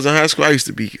kid. When I was in high school, I used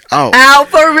to be out. Out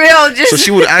for real. So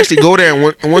she would actually go there,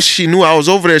 and once she knew I was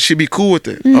over there, she'd be cool with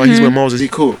it. Oh, he's with Moses. He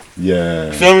cool. Yeah.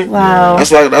 You feel me? Wow.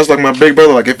 That's like my big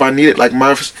brother. Like if I needed, like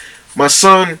my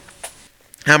son,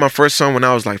 I had my first son when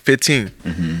I was like 15.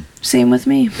 Mm-hmm. Same with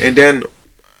me. And then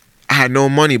I had no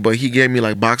money, but he gave me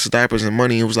like box of diapers and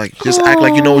money. It was like, just act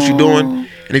like you know what you're doing,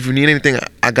 and if you need anything,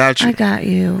 I got you. I got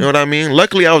you. You know what I mean?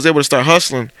 Luckily, I was able to start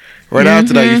hustling right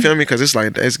after that. You feel me? Because it's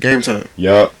like it's game time.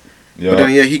 Yup. But then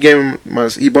he gave him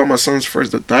he bought my son's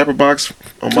first diaper box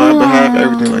on my behalf,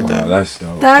 everything like that. That's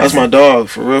dope. That's my dog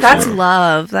for real. That's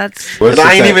love. That's. And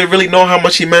I didn't even really know how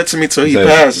much he meant to me till he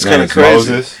passed. It's kind of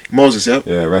crazy. Moses, yep.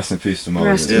 Yeah, rest in peace to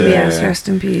Moses. Rest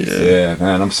in peace. Yeah,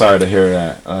 man, I'm sorry to hear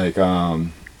that. Like,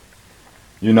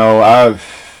 you know, I've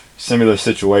similar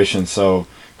situations. So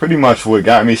pretty much what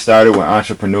got me started with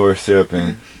entrepreneurship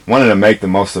and wanted to make the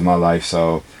most of my life.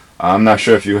 So I'm not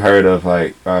sure if you heard of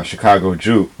like Chicago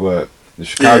Juke, but the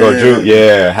Chicago Juke,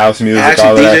 house music,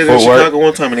 all of that DJed footwork. in Chicago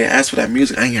one time and they asked for that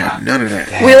music. I ain't got none of that.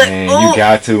 Dang, you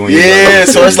got to. When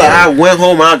so it's like I went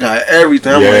home, I got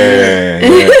everything. I'm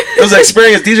it was an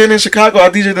experience DJing in Chicago.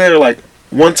 I DJed there like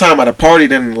one time at a party.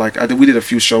 Then like we did a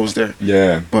few shows there.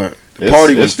 Yeah, but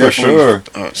party was for sure.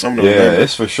 Some of them.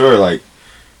 It's for sure. Like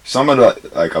some of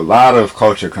the a lot of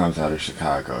culture comes out of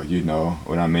Chicago. You know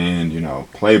what I mean? You know,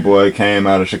 Playboy came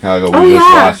out of Chicago. We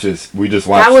just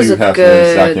watched Hugh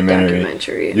Hefner's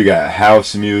documentary. You got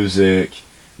house music.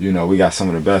 You know, we got some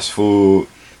of the best food,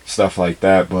 stuff like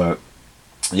that. But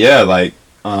yeah, like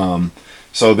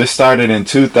so this started in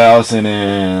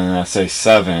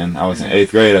 2007. I was in 8th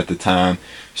grade at the time.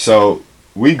 So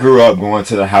we grew up going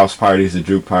to the house parties, the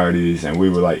juke parties, and we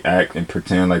would like act and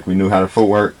pretend like we knew how to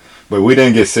footwork. But we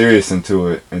didn't get serious into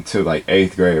it until like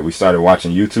 8th grade. We started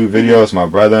watching YouTube videos, my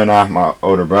brother and I, my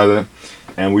older brother,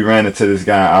 and we ran into this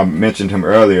guy. I mentioned him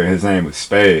earlier. His name was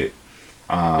Spade.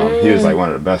 He was like one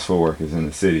of the best footworkers in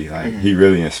the city. Like he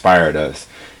really inspired us.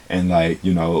 And like,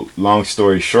 you know, long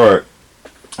story short,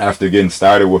 after getting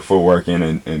started with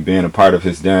footworking and being a part of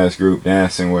his dance group,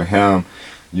 dancing with him,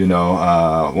 you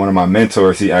know, one of my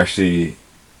mentors, he actually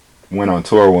went on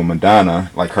tour with Madonna,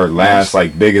 like her last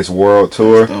like biggest world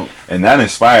tour, and that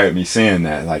inspired me seeing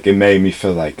that. Like it made me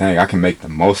feel like, dang, I can make the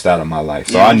most out of my life.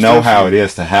 So I know how it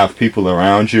is to have people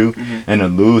around you and to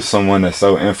lose someone that's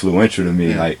so influential to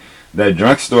me. Like that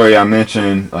drunk story I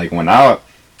mentioned, like when I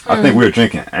think we were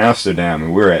drinking Amsterdam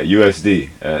and we were at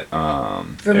USD at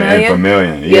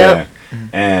Vermilion. Yeah.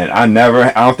 And I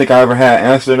don't think I ever had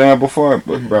Amsterdam before,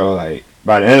 but bro, like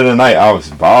by the end of the night I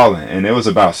was balling, and it was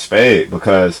about Spade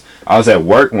because I was at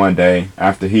work one day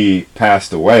after he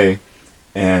passed away,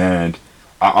 and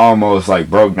I almost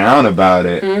like broke down about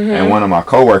it, and one of my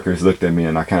coworkers looked at me,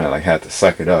 and I kind of like had to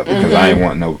suck it up because I ain't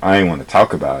want to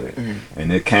talk about it,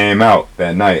 and it came out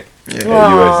that night at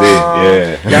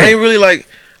USD. Yeah,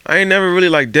 I ain't never really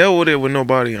like dealt with it with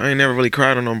nobody. I ain't never really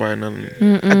cried on nobody.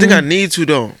 Nothing. I think I need to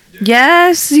though.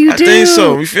 Yes, you do. I think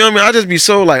so. You feel me? I just be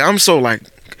so like I'm so like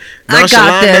nonchalant I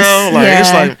got this. now. Like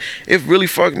it's like it really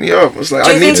fucked me up. It's like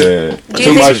I need to.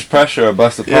 Too much pressure or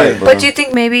bust a pipe, bro. But do you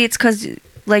think maybe it's because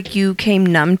like you came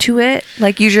numb to it?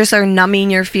 Like you just are numbing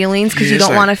your feelings because you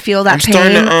don't want to feel that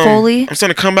pain fully? I'm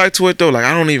starting to come back to it though. Like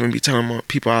I don't even be telling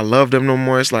people I love them no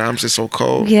more. It's like I'm just so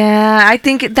cold. Yeah, I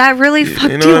think that really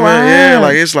fucked you know you what I mean? up. Yeah,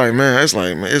 like it's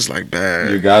like bad.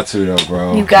 You got to though,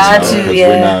 bro. You got to,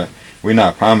 yeah. We're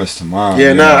not promised tomorrow.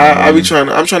 Yeah,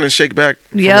 I'm trying to shake back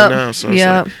from it now. So it's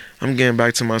like, I'm getting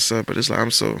back to myself, but it's like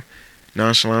I'm so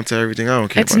nonchalant to everything. I don't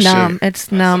care about numb. shit.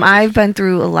 It's numb. I've been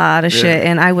through a lot of shit,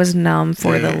 and I was numb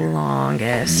for the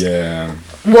longest. Yeah.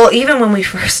 Well, even when we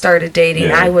first started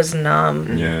dating, I was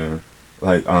numb. Yeah.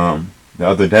 Like the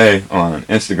other day on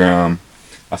Instagram,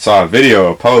 I saw a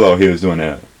video of Polo. He was doing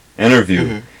an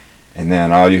interview, and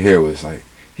then all you hear was like,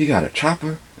 "He got a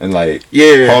chopper," and like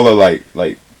Polo like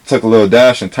took a little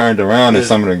dash and turned around, and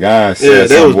some of the guys said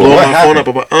they was blowing my phone up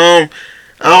about. I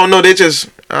don't know. They just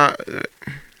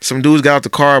some dudes got out the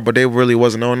car, but they really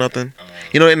wasn't on nothing.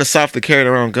 You know, in the South, they carried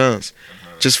around guns.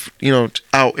 Just, you know,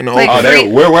 out in the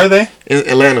open. Where were they? In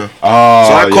Atlanta. Oh,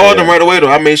 so I called him right away, though.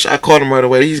 I called him right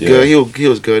away. He's good. He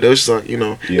was good. It was just like, you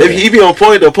know. He be on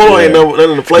point, though. Polo ain't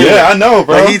nothing to play with. Yeah, I know,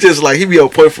 bro. Like, he be on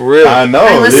point for real. I know.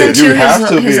 I listened to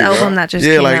his album that just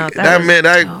came out. That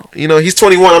man, you know, he's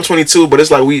 21, I'm 22, but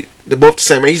it's like they're both the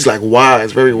same. He's like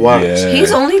wise, very wise. Yeah.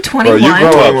 He's only 21. Bro, you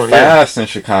grow up fast in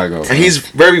Chicago. And he's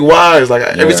very wise. Like,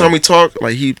 every time we talk,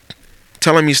 like, he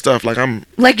telling me stuff like I'm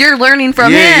like you're learning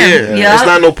from him. Yeah. It's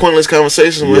not no pointless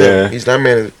conversation with him. That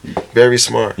man is very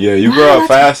smart. Yeah, you grow up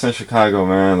fast in Chicago,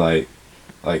 man. Like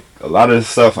a lot of this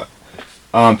stuff.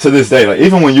 To this day, like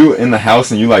even when you in the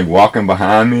house and you like walking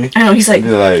behind me, I know he's like,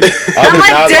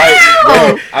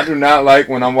 I do not like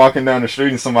when I'm walking down the street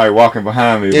and somebody walking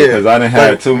behind me because I didn't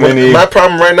have too many. My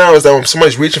problem right now is that when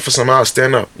somebody's reaching for something, I'll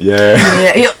stand up.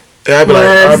 Yeah. And I'd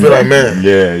be like, man.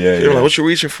 Yeah. You're like, what you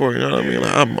reaching for? You know what I mean?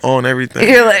 Like, I'm on everything.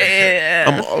 You're like,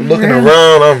 yeah. I'm looking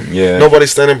around.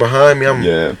 Nobody's standing behind me.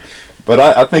 Yeah. But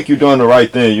I think you're doing the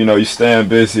right thing. You know, you staying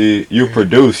busy. You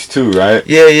produce too, right?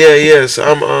 Yeah.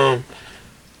 So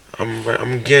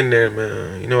I'm getting there,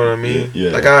 man. You know what I mean?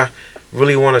 Yeah. Like I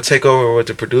really want to take over with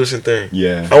the producing thing.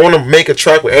 Yeah. I want to make a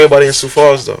track with everybody in Sioux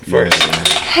Falls though first. Yeah.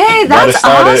 Hey, that's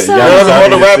awesome. All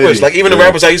the rappers, like even the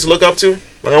rappers I used to look up to.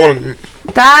 Like I want to.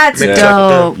 That's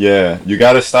dope. Yeah, you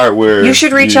got to start where you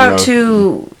should reach out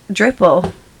to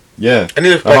Dripple. Yeah, I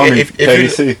need to, like if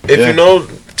you know,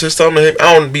 just tell them to hit.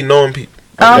 I don't be knowing people.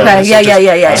 Okay, yeah.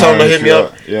 Tell them to hit me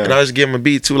up, and I just give them a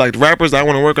beat too. Like the rappers that I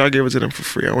want to work, I give it to them for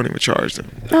free. I won't even charge them.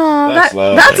 Oh, that's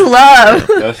love. That's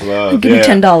love. Give me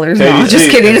 $10. No, just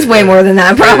kidding. It's way more than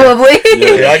that, probably.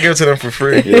 Yeah, I give it to them for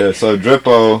free. Yeah. So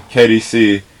Drippo,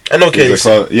 KDC. I know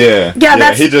KDC.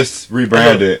 Yeah, he just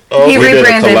rebranded. He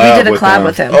rebranded. We did a collab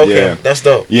with him. Okay, that's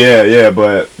dope.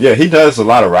 But he does a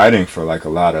lot of writing for like a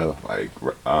lot of like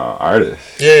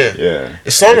artists. Yeah. The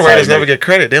songwriters never get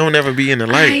credit. They don't ever be in the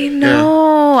light. I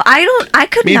know. I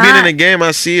could Me not. being in the game,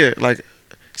 I see it. Like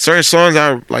certain songs,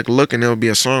 I like look and there'll be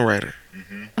a songwriter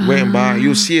written by.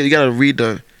 You'll see it. You gotta read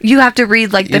the. You have to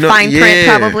read like the fine print,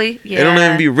 probably. Yeah. It don't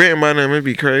even be written by them. It'd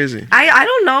be crazy. I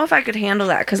don't know if I could handle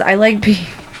that because I like being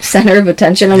center of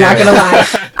attention. I'm not gonna lie.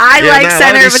 I like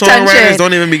center of attention. Songwriters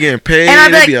don't even be getting paid. And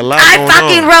I'm like, I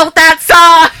fucking wrote that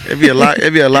song. It'd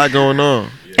be a lot going on.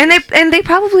 And they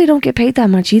probably don't get paid that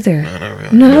much either. No, not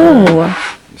really. No.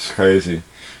 It's crazy.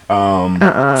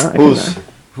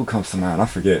 Who comes to mind? I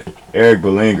forget. Eric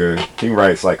Bellinger. He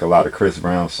writes like a lot of Chris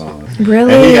Brown songs.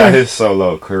 Really? And he got his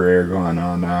solo career going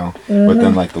on now. But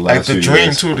then like the last like the few Dream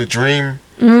years. too. The Dream.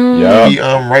 Yeah. He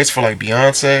writes for like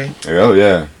Beyonce. Oh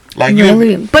yeah. Like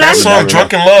really? But that song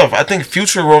 "Drunken Love," I think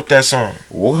Future wrote that song.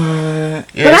 What?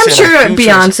 But Yeah, I'm sure like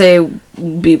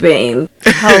Beyonce be paying.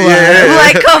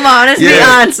 Like, come on, it's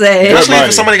Beyonce. Especially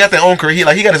if somebody got their own career.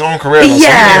 He got his own career. Though,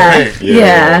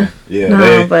 Yeah.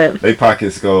 They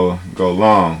pockets go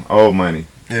long. Old money.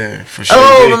 Yeah, for sure.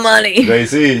 Old money.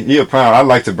 Jay-Z, I'd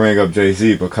like to bring up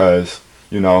Jay-Z because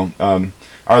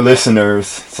our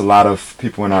listeners, it's a lot of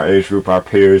people in our age group, our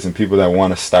peers, and people that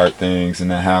want to start things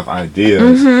and that have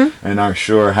ideas and aren't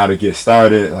sure how to get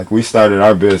started. Like we started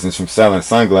our business from selling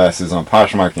sunglasses on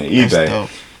Poshmark and eBay,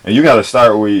 and you got to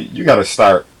start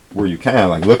where you can.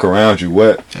 Like look around you,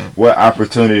 what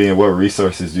opportunity and what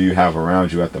resources do you have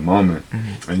around you at the moment,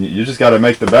 and you just got to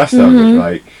make the best of it.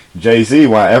 Like Jay-Z,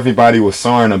 while everybody was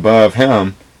soaring above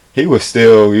him, he was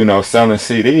still, selling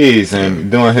CDs and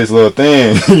doing his little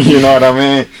thing. You know what I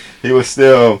mean? He was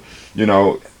still,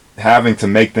 having to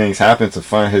make things happen to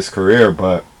fund his career.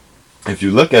 But if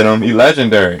you look at him, he's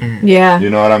legendary. Yeah. You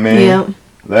know what I mean? Yeah.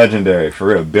 Legendary. For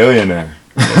real. Billionaire.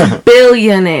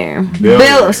 Billionaire. One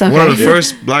of the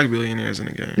first black billionaires in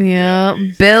the game. Yeah.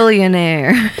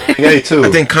 Billionaire. Kanye, too. I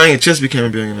think Kanye just became a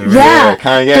billionaire. Right? Yeah.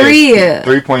 Kanye.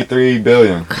 3.3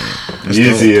 billion.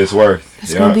 Yeezy is worth.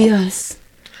 It's going to be us.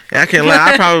 Yeah, I can't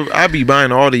lie. I'd be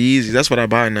buying all the Yeezys. That's what I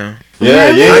buy now. Yeah, I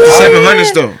like the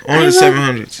 700s though. Only the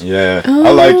 700s. Yeah, I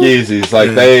like Yeezys.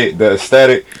 Like the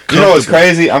aesthetic. You know what's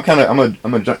crazy? I'm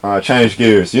gonna change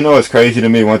gears. You know what's crazy to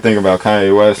me? One thing about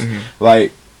Kanye West,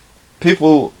 like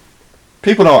people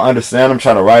don't understand. I'm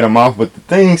trying to write him off, but the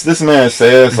things this man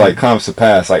says like comes to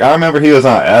pass. Like I remember he was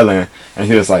on Ellen and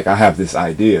he was like, I have this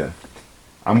idea.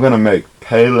 I'm gonna make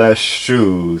Payless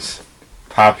shoes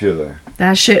popular.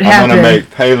 That shit I'm happened. gonna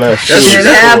make Payless shoes. That shit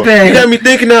happened. You got me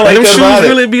thinking now, like them shoes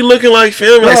really be looking like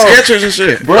film, like Skechers and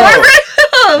shit. Bro,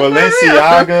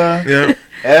 Balenciaga. Yeah.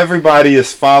 Everybody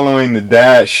is following the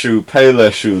dad shoe,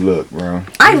 Payless shoe look, bro.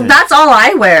 That's all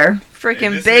I wear.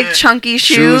 Freaking big chunky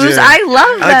shoes. Yeah. I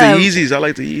love them. I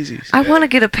like the Yeezys. I want to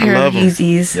get a pair of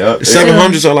Yeezys. Yep. The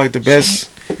 700s are like the best,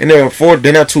 and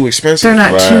they're not too expensive. They're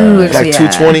not too expensive.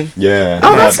 Like 220. Yeah.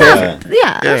 Oh, that's not.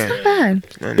 Yeah, that's not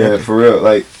bad. Yeah, for real.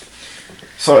 Like,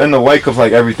 so in the wake of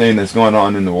like everything that's going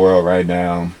on in the world right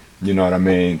now, you know what I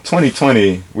mean?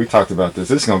 2020, we talked about this.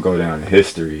 This is gonna go down in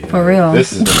history. For real.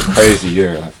 This has been a crazy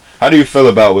year. Like, how do you feel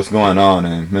about what's going on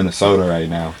in Minnesota right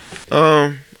now?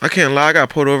 I can't lie. I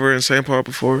got pulled over in St. Paul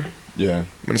before. Yeah.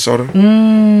 Minnesota.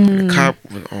 The cop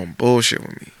was on bullshit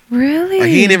with me. Really? Like,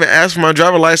 he didn't even ask for my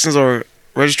driver license or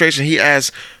registration. He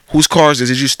asked, "Whose car is this?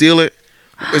 Did you steal it?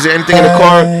 Is there anything in the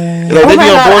car?" Like, oh my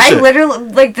god! I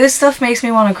literally like this stuff makes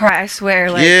me want to cry. I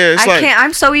swear. Like, yeah, it's I like, can't.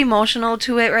 I'm so emotional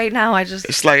to it right now.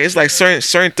 It's like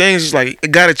certain things. It's like it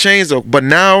gotta change though. But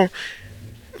now,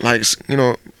 like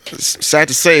it's sad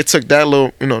to say, it took that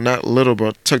little, not little,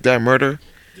 but took that murder.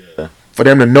 For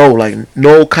them to know, like,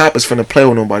 no cop is finna play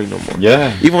with nobody no more.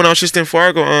 Yeah. Even when I was just in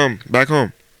Fargo, back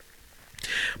home,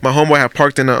 my homeboy had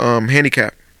parked in a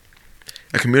handicap.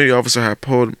 A community officer had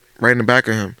pulled right in the back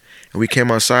of him, and we came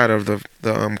outside of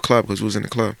the club because we was in the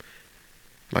club,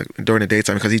 like during the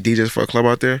daytime because he DJs for a club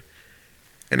out there.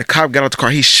 And the cop got out the car,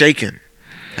 he's shaking,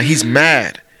 like he's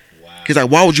mad. Wow. He's like,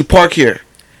 "Why would you park here?"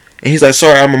 And he's like,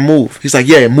 "Sorry, I'm gonna move." He's like,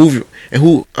 "Yeah, move you." And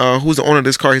who's the owner of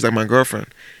this car? He's like, "My girlfriend."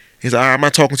 He's like, "I'm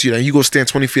not talking to you. Then you go stand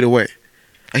 20 feet away."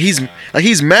 Like he's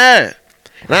mad.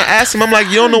 And I asked him, I'm like,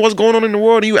 "You don't know what's going on in the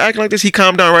world, and you acting like this?" He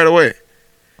calmed down right away.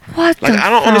 What? Like,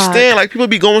 I don't understand. Like, people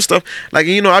be going stuff. Like,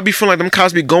 I be feeling like them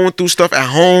cops be going through stuff at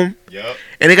home. Yep.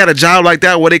 And they got a job like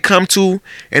that where they come to,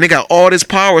 and they got all this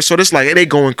power. So it's like they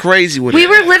going crazy with it. We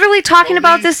were literally talking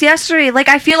about this yesterday. Like,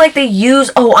 I feel like they use,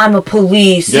 I'm a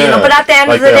police, but at the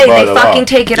end of the day, they fucking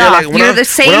take it off. Like, you're the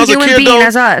same human being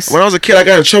as us. When I was a kid, I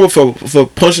got in trouble for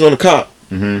punching on the cop.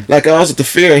 Like I was at the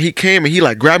fair and he came and he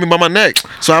like grabbed me by my neck.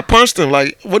 So I punched him.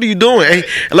 Like, what are you doing? And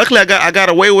luckily I got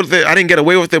away with it. I didn't get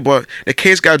away with it, but the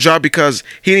case got dropped because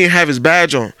he didn't have his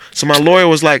badge on. So my lawyer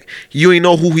was like, "You ain't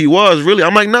know who he was, really?"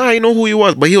 I'm like, "Nah, I ain't know who he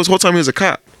was." But the whole time he was a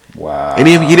cop. Wow. And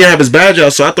he didn't have his badge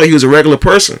out, so I thought he was a regular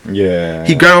person. Yeah.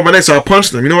 He grabbed my neck, so I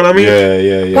punched him. You know what I mean?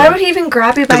 Yeah. Why would he even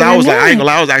grab you by your Because I was neck? like, I ain't gonna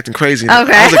lie, I was acting crazy.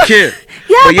 Okay. I was a kid.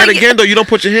 Yeah, but yet but again, though, you don't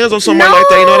put your hands on somebody like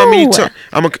that. You know what I mean?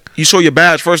 No. You show your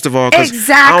badge first of all, because I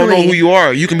Exactly. don't know who you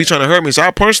are. You can be trying to hurt me, so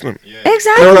I punched him.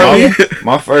 Exactly. You know what I mean?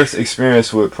 My first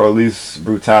experience with police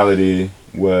brutality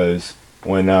was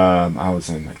when I was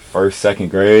in like first, second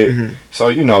grade. So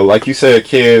like you said,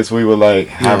 kids, we would like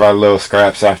have our little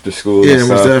scraps after school. Yeah, and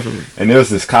most stuff. definitely. And there was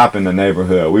this cop in the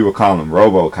neighborhood. We would call him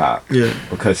RoboCop. Yeah.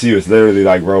 Because he was literally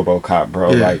like RoboCop,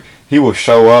 bro. Yeah. Like he would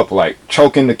show up like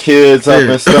choking the kids up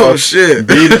and stuff. Oh shit.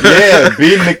 Beating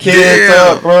the kids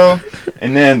up, bro.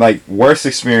 And then like worst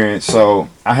experience. So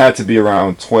I had to be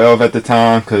around 12 at the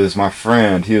time because my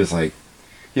friend, he was in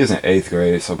 8th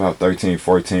grade, so about 13,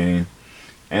 14.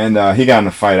 And he got in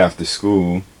a fight after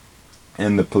school,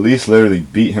 and the police literally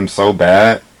beat him so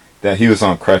bad that he was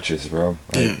on crutches, bro.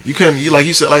 Like, You couldn't. Like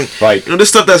you said, like this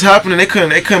stuff that's happening. It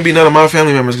couldn't be none of my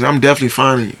family members because I'm definitely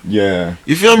finding you. Yeah.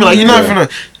 You feel me? Like you're not gonna.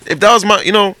 If that was my,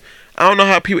 I don't know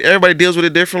how everybody deals with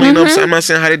it differently. You know what I'm saying? I'm not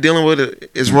saying how they're dealing with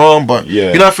it is wrong, but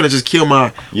you're not finna just kill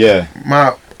my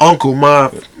uncle,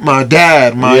 my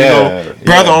dad, my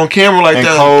brother on camera like and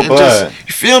that. Cold And blood.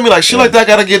 you feel me? Like shit like that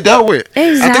gotta get dealt with.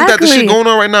 Exactly. I think that the shit going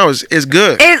on right now is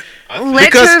good.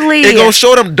 Because Literally. it gonna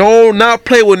show them don't not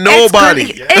play with nobody.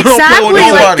 It's Don't play with exactly.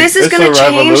 Like nobody. this is It's gonna a change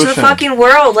the revolution. fucking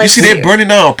world. Like You see, they burning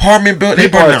down apartment buildings. They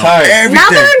People burning are down tired. everything. now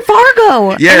they're in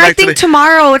Fargo. Yeah, and I like think today-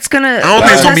 tomorrow it's gonna. I don't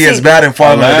think it's gonna be as bad in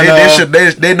Fargo.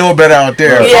 They know better out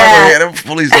there. Yeah. Fargo, them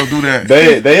police don't do that.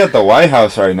 They at the White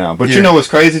House right now. But you know what's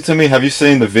crazy to me? Have you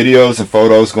seen the videos and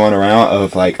photos going around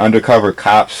of like undercover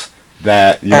cops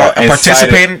that incited-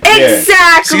 participating? Yeah.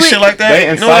 Exactly. See shit like that. They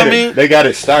You incited. know what I mean? They got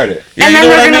it started. Yeah, And you then know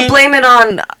they're what I gonna mean? blame it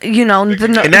on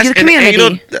the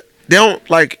community. They don't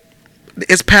like.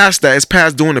 It's past that. It's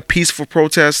past doing a peaceful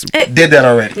protest. It- Did that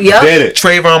already. Yep. Did it.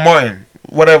 Trayvon Martin.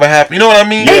 Whatever happened. You know what I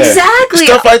mean? Yeah. Exactly.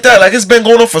 Stuff like that. Like it's been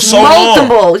going on for so long.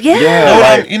 Multiple. Yeah.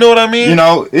 Yeah. You know what I mean?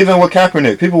 Even with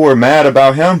Kaepernick, people were mad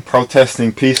about him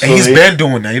protesting peacefully. And he's been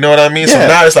doing that. You know what I mean? Yeah. So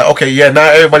now it's like, okay, now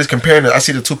everybody's comparing it. I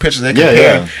see the two pictures. They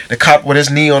comparing the cop with his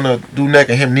knee on the dude neck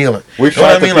and him kneeling. We You know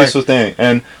what tried the peaceful thing.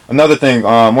 And another thing,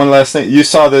 one last thing. You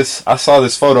saw this. I saw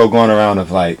this photo going around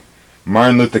of like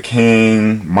Martin Luther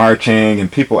King marching and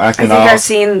people acting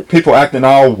people acting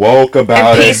all woke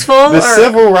about and it. peaceful. The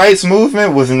civil rights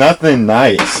movement was nothing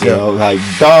nice, like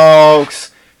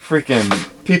dogs, freaking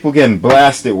people getting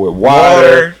blasted with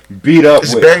water, beat up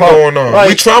It's with been going on. Like,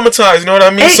 we traumatized, you know what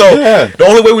I mean? So the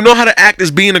only way we know how to act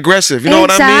is being aggressive. You know what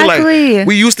I mean? Exactly. Like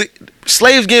we used to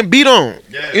slaves getting beat on.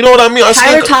 You know what I mean?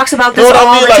 Tyler talks about this you know what I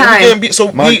all mean? the Like, time. we getting beat,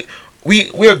 so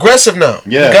we're aggressive now.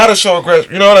 Yeah. We gotta show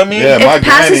aggressive. You know what I mean? Yeah, my It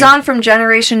passes granny- on from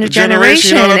generation to You know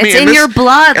generation. what I mean? It's And in this- your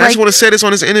blood. And I just want to say this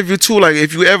on this interview too. Like,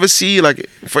 if you ever see, like,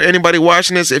 for anybody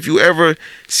watching this, if you ever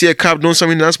see a cop doing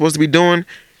something they're not supposed to be doing,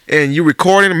 and you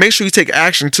recording, make sure you take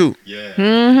action too.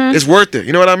 Mm-hmm. It's worth it.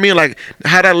 You know what I mean? Like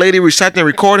how that lady sat there and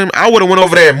recorded him. I would have went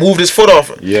over there and moved his foot off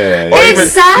her. Yeah. Or even-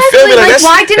 Exactly. you feel me? Like, that's,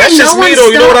 why didn't that's just no me one though.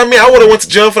 You know stop? what I mean? I would have went to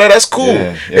jail for that. That's cool.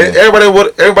 Yeah, yeah. And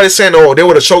everybody's saying, oh, they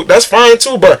would have choked. That's fine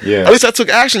too. But Yeah. at least I took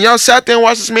action. Y'all sat there and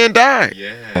watched this man die.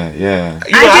 Yeah.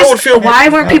 You know, I would feel why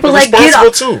weren't people like, get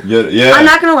responsible up? too. Yeah. I'm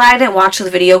not gonna lie, I didn't watch the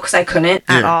video because I couldn't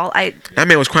at Yeah. all. That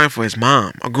man was crying for his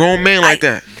mom. A grown man like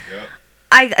that.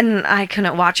 I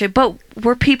couldn't watch it, but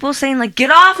were people saying like, "Get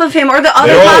off of him," or the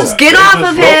other Yo, cops, "Get off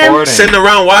of him"? Sitting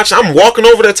around watching. I'm walking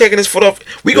over there taking his foot off.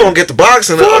 We gonna get the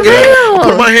boxing. I'll real.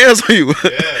 put my hands on you.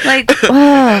 Like,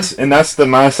 And that's the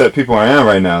mindset people are in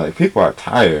right now. Like people are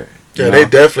tired. Yeah, you they know?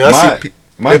 definitely. I see.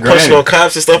 My They pushing granny. on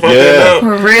cops and stuff out Yeah. there now.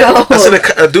 for real. I seen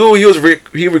a dude.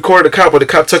 He recorded the cop, but the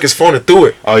cop took his phone and threw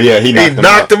it. Oh yeah, he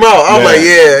knocked him out. I'm like,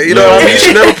 yeah, you know what I mean? You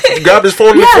should never grab his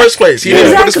phone in the first place. He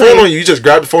didn't put his phone on you. You just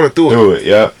grabbed the phone and threw it. Do it,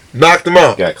 yeah. Knocked him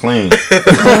out. Got clean.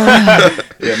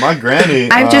 Yeah, my granny.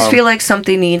 I just feel like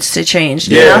something needs to change.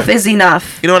 Yeah. Enough is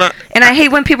enough. You know what? And I hate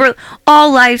when people are,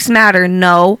 all lives matter.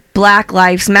 No, Black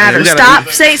lives matter. we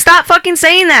gotta- Stop fucking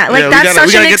saying that. Like, that's such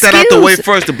we gotta an get excuse. that out the way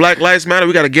first. The Black Lives Matter.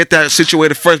 We gotta get that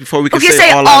situated first before we can Okay,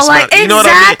 say all lives matter. You know what I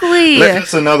mean? Exactly.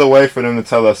 That's another way for them to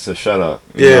tell us to shut up.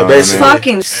 You Yeah, know what I basically. mean?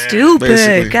 Fucking stupid.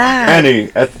 Basically. God.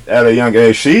 Granny, at a young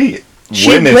age, she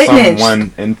witnessed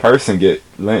someone in person get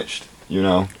lynched. You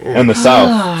know, in the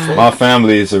South. My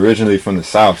family is originally from the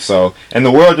South, so and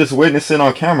the world just witnessing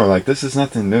on camera like this is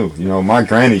nothing new. You know, my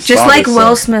granny Just saw like this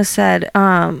Will stuff. Smith said,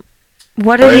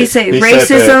 What did he say?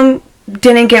 Racism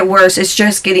didn't get worse. It's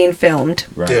just getting filmed.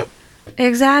 Right. Yep.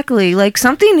 Exactly. Like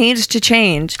something needs to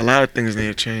change. A lot of things need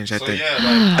to change. I think.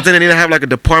 I think they need to have like a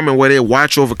department where they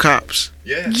watch over cops.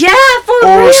 Yeah. Yeah, for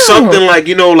real. Or something like,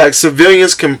 you know, like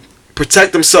civilians can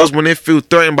protect themselves when they feel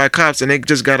threatened by cops, and they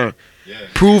just gotta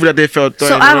prove that they felt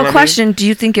threatened. So I have a question. Do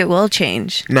you think it will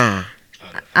change? Nah.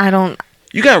 I don't.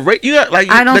 You got like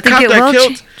I don't the think cop it that will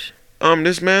killed change.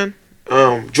 This man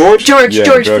George Floyd.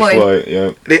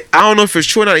 Yeah. I don't know if it's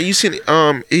true or not. You seen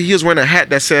he was wearing a hat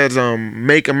that says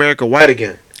 "Make America White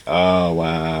Again." Oh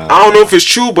wow. I don't know if it's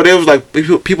true, but it was like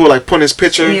people like putting his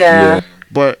picture. Yeah.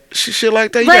 But shit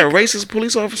like that, you got racist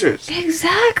police officers.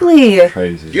 Exactly.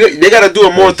 Crazy. They got to do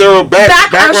a more thorough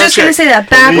background check. I was just gonna say that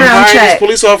background check.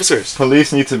 Police officers.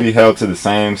 Police need to be held to the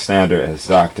same standard as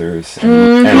doctors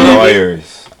and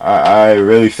lawyers. I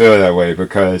really feel that way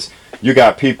because you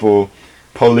got people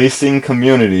policing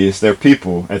communities. They're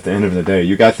people at the end of the day.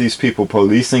 You got these people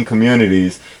policing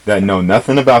communities that know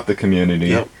nothing about the community.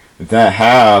 Yep. That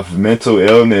have mental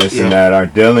illness and that are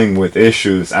dealing with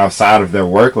issues outside of their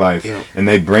work life, and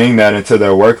they bring that into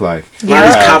their work life. A lot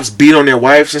of cops beat on their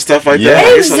wives and stuff like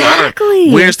that. Exactly. It's a lot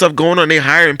of weird stuff going on. They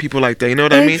hiring people like that. You know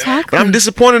what I mean? But I'm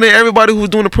disappointed in everybody who was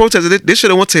doing the protest. They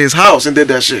should have went to his house and did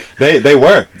that shit. They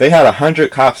were. They had 100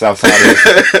 cops outside of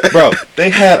it. Bro, they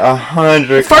had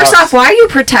 100 First off, why are you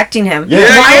protecting him? Yeah.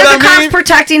 Why You know are the what I cops mean?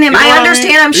 protecting him? You know I what I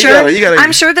understand. mean? I'm sure. You gotta-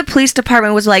 I'm sure the police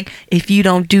department was like, if you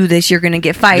don't do this, you're gonna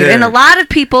get fired. Yeah. And a lot of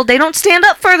people, they don't stand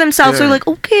up for themselves. Yeah. They're like,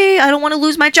 okay, I don't want to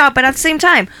lose my job, but at the same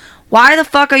time, why the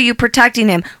fuck are you protecting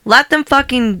him? Let them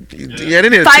fucking They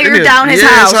need fire down his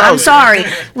house. I'm sorry.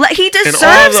 He And deserves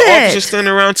all the officers it.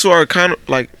 standing around too are kind of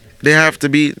like they have to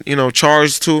be,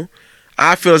 charged too.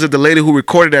 I feel as if the lady who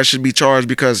recorded that should be charged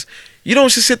because you don't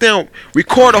just sit there and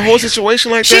record a whole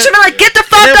situation like She that. should be like, get the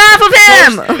fuck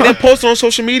off of him. Then post it on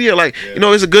social media like,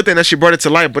 it's a good thing that she brought it to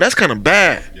light, but that's kind of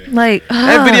bad. Like,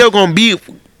 That video gonna be,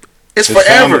 it's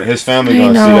forever. His family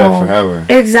gonna see that forever.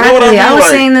 Exactly. You know what I mean? I was Like,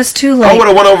 saying this too. I Like, would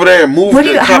have went over there and moved What do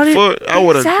the you- how cop did- foot. I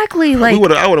would have exactly, like- I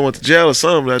would have went to jail or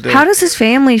something that day. how does his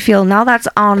family feel now that's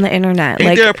on the internet? Ain't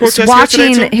Like, there a protest watching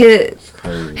yesterday,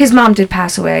 his mom did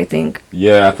pass away, I think.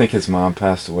 Yeah, I think his mom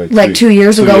passed away. Like 2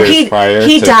 years ago.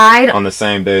 He died on the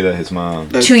same day that his mom.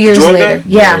 2 years George later. died?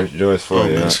 Yeah. George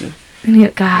Floyd. Yeah.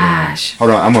 Gosh.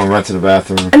 Hold on, I'm gonna run to the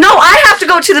bathroom. No, I have to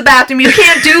go to the bathroom. You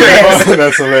can't do this.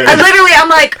 That's hilarious. I'm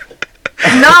like,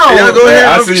 no. Y'all go ahead.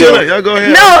 I I'm see chilling. y'all. Y'all go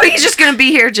ahead. no, he's just gonna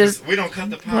be here. Just We don't cut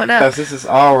the podcast. what up? This is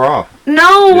all raw.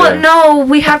 No, Yeah. no,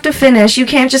 we have to finish. You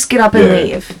can't just get up and Yeah.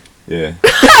 leave. Yeah.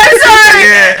 I'm sorry.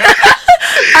 Yeah.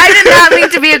 I did not mean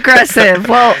to be aggressive.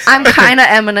 Well, I'm kind of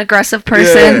am an aggressive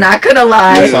person. Yeah. Not gonna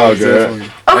lie. It's all good.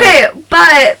 Okay,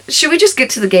 but should we just get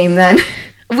to the game then?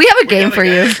 We have a game for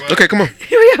you. Okay, come on.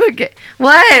 We have a game.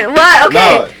 What?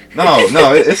 Okay.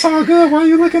 No, it's all good. Why are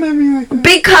you looking at me like that?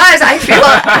 Because I feel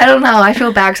I don't know. I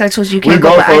feel bad because I told you you can't We go,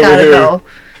 both but I over gotta here.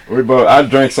 go. I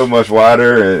drank so much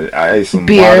water and I ate some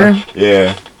Beer? water.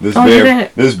 Yeah, this Oh, you beer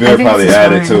didn't- this I beer think probably this is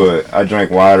added fine. to it. I drank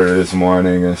water this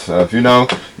morning and stuff. You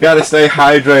gotta stay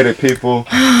hydrated, people.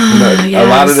 A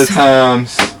lot of the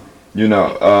times,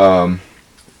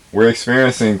 we're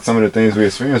experiencing some of the things we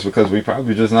experience because we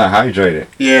probably just not hydrated.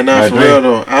 Yeah, I for drink- real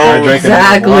though. I don't drinking enough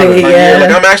Exactly, water. Like, yeah.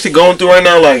 like I'm actually going through right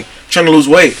now, like trying to lose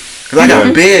weight because I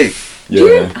got big.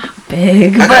 Yeah.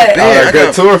 Big, I got but big. All I that good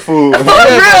got, tour food. for real,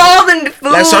 all the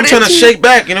food. like, so I'm trying to and- shake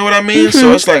back. You know what I mean?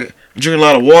 So it's like I'm drinking a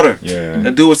lot of water. Yeah.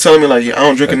 The dude was telling me like, I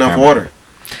don't drink That enough kinda- water.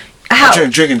 How? I'm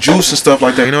drinking juice and stuff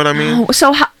like that. You know what I mean?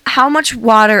 So how much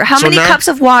water? How So many now- cups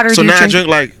of water So do you now drink? I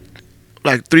drink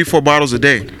like 3-4 bottles a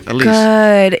day at least.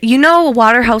 Good. You know,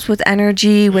 water helps with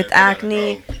energy, with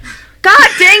acne. God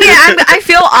dang it! I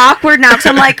feel awkward now because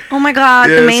I'm like, oh my god,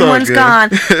 Yeah, the it's main all one's good. gone.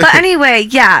 But anyway,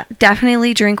 yeah,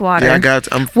 definitely drink water. Yeah,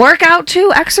 I'm Work out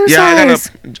too. Exercise. Yeah, I got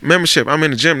a membership. I'm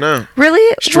in the gym now.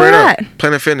 Really? Straight What? up.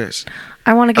 Planet Fitness.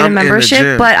 I want to get I'm a in the membership,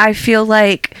 gym. but I feel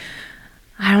like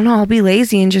I don't know. I'll be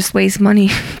lazy and just waste money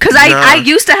because I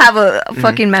used to have a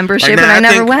fucking membership now, and I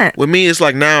never think went. With me, it's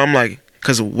like now I'm like,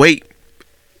 because of weight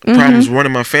problems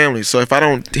running my family. So if I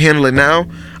don't handle it now,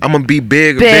 I'm going to be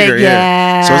bigger.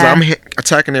 yeah. So it's like, I'm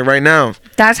attacking it right now.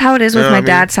 That's how it is with You know my what I mean?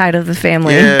 dad's side of the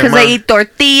family Yeah, because my- they eat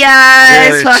tortillas,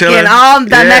 Yeah, fucking chilling. all the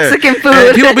Yeah. Mexican And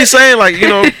food. people be saying like,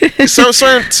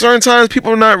 certain times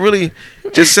people are not really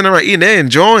just sitting around eating. They're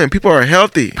enjoying. People are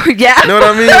healthy. Yeah. You know what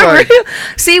I mean? Like,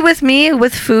 See, with me,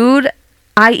 with food,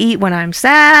 I eat when I'm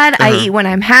sad. I eat when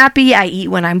I'm happy. I eat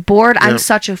when I'm bored. I'm Yep.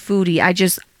 such a foodie.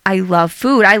 I love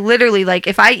food. I literally, like,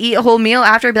 if I eat a whole meal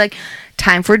after, I'd be like,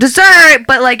 time for dessert.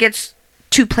 But, like, it's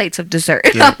 2 plates of dessert.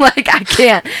 I'm like, I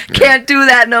can't do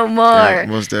that no more. Yeah,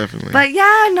 most definitely. But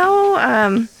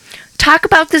talk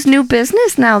about this new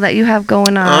business now that you have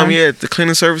going on. The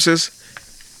cleaning services.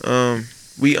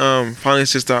 We finally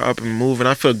just start up and moving.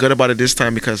 I feel good about it this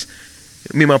time because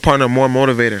me and my partner are more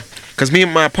motivated. Cause me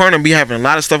and my partner be having a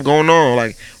lot of stuff going on.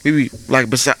 Like we be like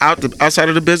outside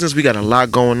of the business, we got a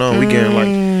lot going on. We getting like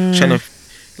trying to,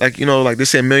 like, you know, like they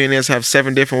say millionaires have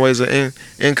 7 different ways of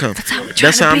income.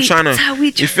 That's how I'm trying to.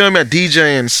 You feel me?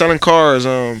 DJing, selling cars,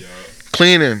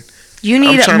 cleaning. You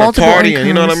need I'm trying multiple to partying. incomes.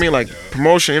 You know what I mean? Like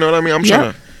promotion. You know what I mean? I'm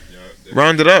trying to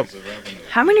round it up.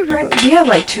 How many rent? We have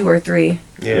like 2 or 3.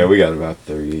 Yeah, we got about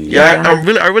 3. Yeah,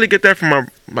 I really get that from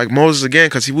Moses again,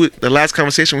 because the last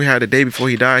conversation we had the day before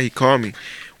he died, he called me.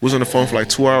 We was on the phone for like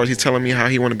 2 hours. He's telling me how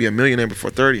he want to be a millionaire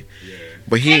before 30,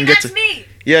 but he didn't get to.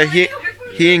 Yeah, he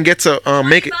didn't get to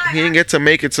make it. He didn't get to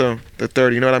make it to the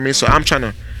 30. You know what I mean? So I'm trying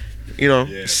to, you know,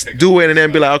 do it and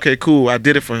then be like, okay, cool, I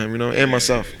did it for him, you know, and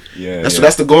myself.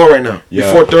 That's the goal right now.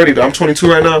 Before 30, though. I'm 22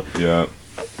 right now. Yeah.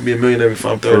 Be a millionaire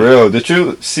before I'm 30. For real. Did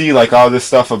you see like all this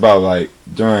stuff about like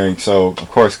during? So of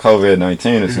course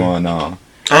COVID-19 is going on.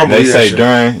 I don't they believe say that shit.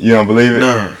 During, you don't believe it?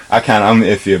 Nah. I'm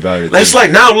iffy about it. It's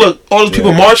like now, look, all those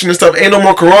people marching and stuff. Ain't no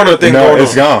more Corona thing going on.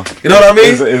 It's gone. You know what I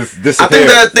mean? It's disappeared. I think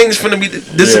that thing's finna be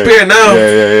disappeared now.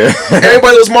 Yeah.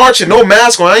 Everybody was marching, no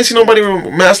mask on. I ain't seen nobody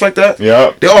with mask like that.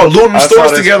 Yep. They all looting the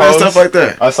stores together and stuff like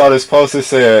that. I saw this post that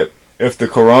said, if the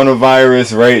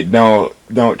coronavirus rate don't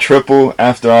triple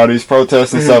after all these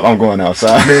protests and stuff, I'm going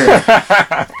outside.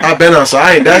 I've been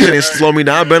outside. That shit didn't slow me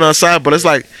down. I've been outside, but it's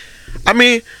like, I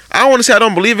mean, I don't want to say I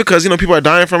don't believe it because, you know, people are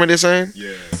dying from it, they're saying.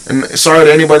 Yeah. And sorry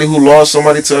to anybody who lost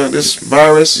somebody to this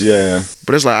virus. Yeah.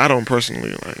 But it's like, I don't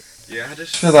personally like. Yeah, I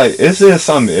just feel like it's just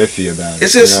something iffy about it.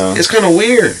 It's just, it's kind of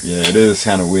weird. Yeah, it is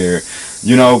kind of weird.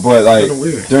 You know, but like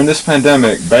during this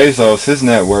pandemic, Bezos, his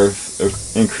net worth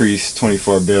increased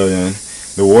 24 billion.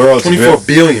 The world's 24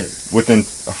 billion within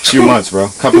a few months, bro.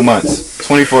 Couple months.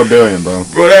 24 billion, bro.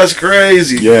 Bro, that's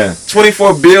crazy. Yeah.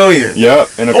 24 billion. Yep.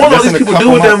 And I don't know what these people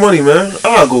do with that money, man.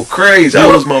 I'll go crazy. I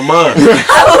lose my mind.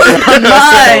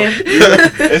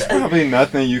 It's probably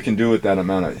nothing you can do with that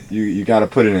amount of. You got to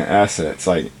put it in assets.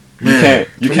 Like.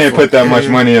 You can't put that much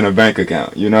money in a bank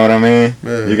account. You know what I mean?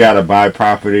 Man. You gotta buy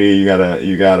property. You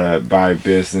gotta buy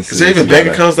businesses. Is there even bank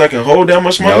accounts that can hold that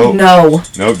much money? Nope.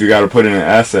 You gotta put it in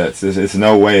assets. It's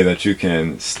no way that you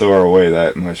can store away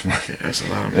that much money. Yeah, that's a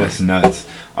lot of money. That's nuts.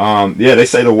 They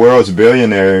say the world's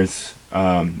billionaires'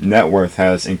 net worth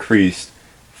has increased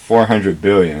 400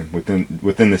 billion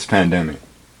within this pandemic.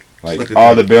 Like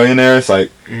all the billionaires,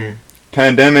 like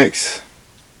pandemics.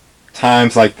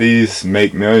 Times like these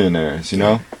make millionaires, you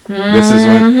know? This is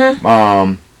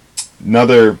when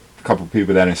another couple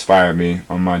people that inspired me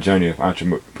on my journey of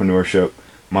entrepreneurship,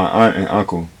 my aunt and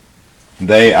uncle,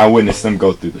 I witnessed them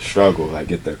go through the struggle, like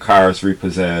get their cars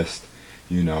repossessed,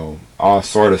 you know, all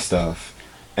sort of stuff.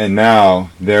 And now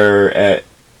they're at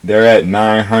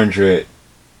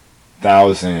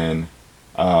 900,000,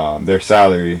 their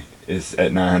salary is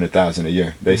at 900,000 a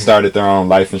year. They started their own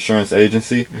life insurance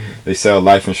agency. They sell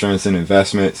life insurance and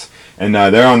investments, and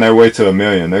they're on their way to $1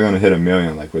 million. They're gonna hit $1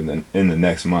 million like in the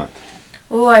next month.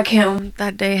 Oh, I can't.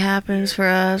 That day happens for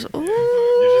us. Ooh.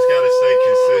 You just gotta stay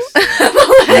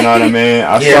consistent. You know what I mean?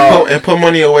 And put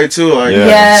money away too. Like,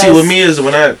 see, with me is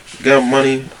when I got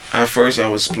money. At first, I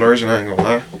was splurging. I ain't gonna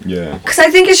lie. Yeah. Because I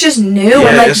think it's just new. Yeah,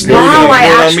 and like, it's new. wow, You know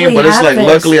what I mean? But it's like,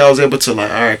 luckily, I was able to, like,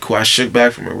 all right, cool. I shook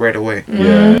back from it right away.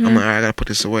 Yeah. I'm like, all right, I gotta put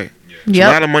this away. A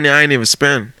lot of money I ain't even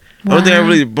spend. The only thing I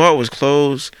really bought was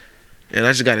clothes, and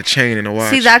I just got a chain and a watch.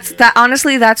 See,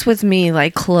 honestly, that's with me,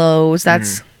 like clothes.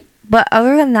 That's, but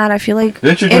other than that, I feel like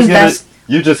didn't you just get it?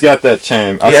 You just got that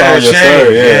chain. I saw your chain.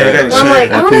 story. Yeah, I got a chain. I'm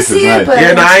like, I want to see it, but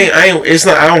I ain't. It's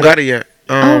not. I don't got it yet.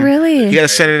 Oh really? You gotta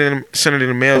send it in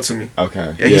the mail to me.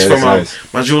 Okay. Yeah, he's from my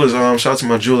jeweler's. Shout out to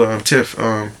my jeweler, Tiff.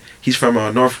 He's from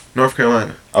North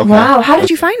Carolina. Okay. Wow, how did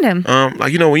you find him?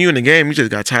 Like, you know, when you're in the game, you just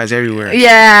got ties everywhere.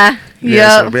 Yeah.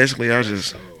 So basically, I was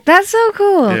just. That's so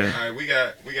cool. Yeah. All right, we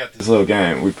got this little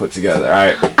game we put together. All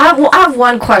right. I have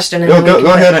one question.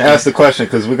 Go ahead and ask the question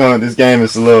because this game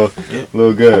is a little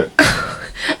good.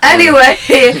 Anyway,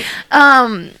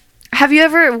 have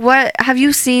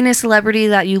you seen a celebrity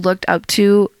that you looked up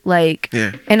to, like,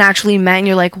 and actually met, and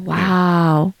you're like,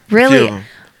 wow, really?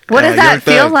 What does that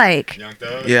feel like?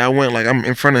 Yeah, I went, like, I'm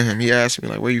in front of him. He asked me,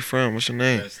 like, where you from? What's your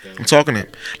name? I'm talking to him.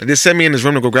 Like, they sent me in his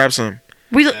room to go grab something.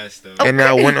 And when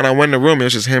I went in the room, it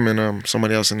was just him and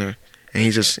somebody else in there. And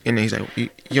he's just in there. He's like, you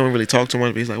don't really talk too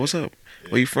much, but he's like, what's up?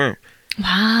 Where you from?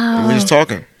 Wow. And we're just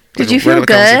talking. Did you feel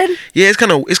good? Yeah, it's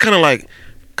kind of like,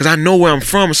 because I know where I'm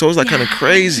from, so it's like kind of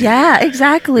crazy. Yeah,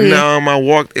 exactly. Now I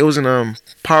walked. It was in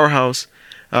Powerhouse,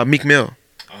 Meek Mill.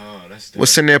 Oh, that's was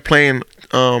sitting there playing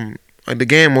the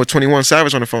game with 21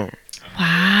 Savage on the phone.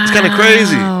 Wow. It's kind of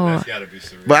crazy. That's gotta be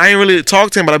surreal. But I ain't really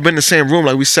talked to him, but I've been in the same room.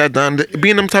 Like, we sat down.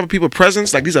 Being them type of people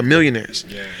presence, like, these are millionaires.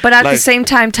 Yeah. But at Like- the same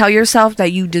time, tell yourself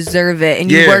that you deserve it and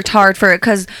you Yeah. worked hard for it.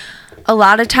 Because a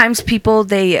lot of times people,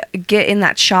 they get in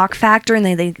that shock factor and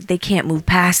they can't move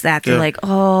past that. They're Yeah. like,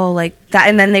 oh, like that.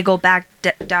 And then they go back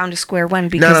down to square one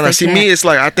because No. they See, can't. me, it's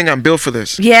like, I think I'm built for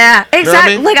this. Yeah, You know what I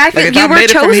exactly. mean? Like, I feel if you I were made it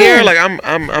chosen. from here, like,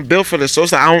 I'm built for this. So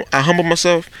it's like, I humble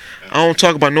myself. I don't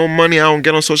talk about no money. I don't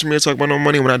get on social media talk about no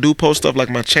money. When I do post stuff like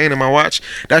my chain and my watch,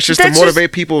 that's just That's to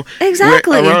motivate people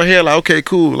Exactly. around here. Like, okay,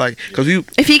 cool. Like, because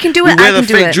If he can do we it, wear I the can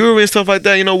do fake it. jewelry and stuff like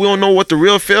that. You know, we don't know what the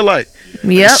real feel like.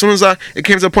 Yep. As soon as it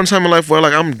came to a point in time in life where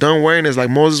like I'm done wearing this, like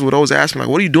Moses would always ask me, like,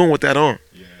 what are you doing with that on?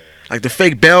 Like the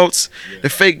fake belts, the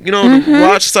fake, the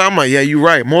watch stuff. I'm like, yeah, you're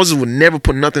right. Moses would never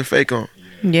put nothing fake on.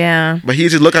 Yeah. But he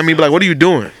just look at me and be like, what are you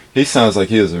doing? He sounds like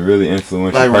he was a really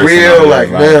influential Like person. real, out there, like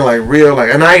man, like real,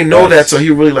 like, and I didn't know that, so he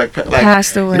really like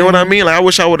Passed away. You know what I mean? Like I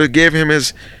wish I would have gave him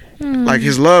his like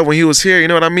his love when he was here. You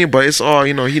know what I mean? But it's all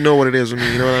he know what it is with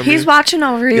me. You know what I mean? He's watching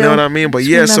over you. You know what I mean? But Just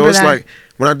yeah, so remember it's that. like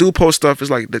when I do post stuff,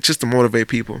 it's like that's just to motivate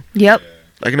people. Yep.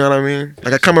 Like, you know what I mean?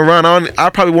 Like I come around,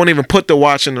 I probably won't even put the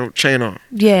watch and the chain on.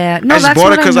 Yeah. No, I just that's bought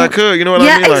what it because I know. could. You know what I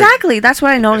Yeah, mean? Like, exactly. That's what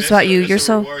I And noticed about you. it's You're a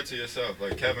so. reward to yourself.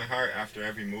 Like Kevin Hart, after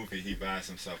every movie, he buys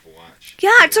himself a watch.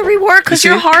 Yeah, it's a reward because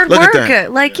You you're see? hard Look at work.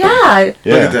 that. Like, yeah.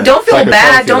 Yeah. at that. Don't It's feel like a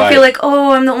bad. trophy, Don't feel like,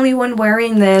 oh, I'm the only one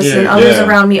wearing this Yeah. and others Yeah.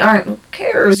 around me aren't. Who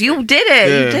cares? You did it.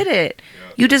 Yeah. You did it.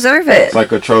 You deserve it. It's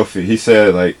like a trophy. He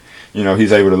said, like,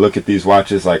 he's able to look at these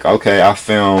watches like, okay, I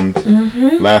filmed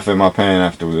Laugh at My Pain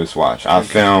after this watch. I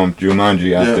filmed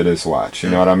Jumanji after this watch. You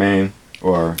know what I mean?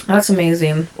 Or, That's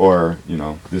amazing.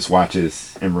 this watch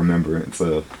is in remembrance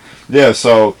of. Yeah,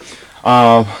 so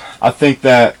I think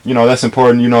that, that's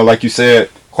important. Like you said,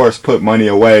 of course, put money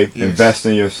away, invest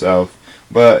in yourself.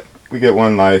 But we get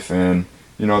one life, and,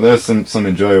 there's some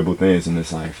enjoyable things in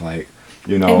this life. Like,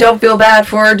 And don't feel bad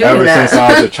for doing ever that. since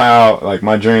I was a child, like,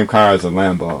 my dream car is a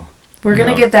Lambo. We're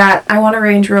gonna get that. I want a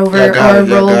Range Rover Yeah, got or a it.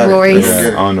 Yeah, Rolls got it. Royce.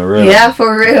 Yeah. On the real. Yeah,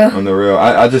 for real. On the real.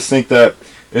 I just think that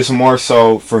it's more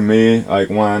so for me,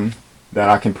 like, one, that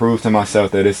I can prove to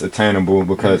myself that it's attainable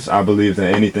because I believe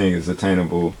that anything is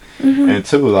attainable. And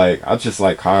two, like, I just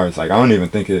like cars. Like, I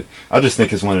just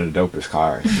think it's one of the dopest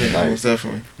cars. Yeah, Like, most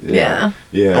definitely. Yeah.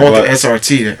 Yeah. I want but- the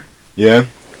SRT. Yeah.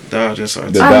 Dodge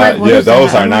SRT. The I'm like, what is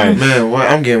those that? are nice. Man, what?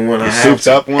 I'm getting one. The I have souped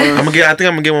to. up ones. I think I'm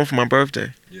gonna get one for my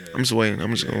birthday. I'm just waiting.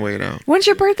 I'm just gonna wait it out. When's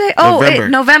your birthday? Oh, November.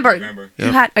 November.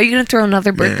 Yeah. Are you gonna throw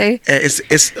another birthday? Man,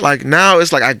 it's like now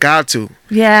it's like I got to.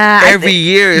 Yeah. Every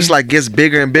year it's like gets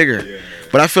bigger and bigger.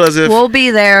 But I feel as if we'll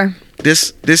be there.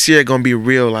 this year gonna be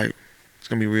real, like it's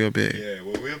gonna be real big. Yeah,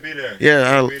 well, we'll be there. Yeah,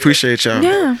 I We'll be appreciate y'all.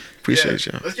 Yeah. Appreciate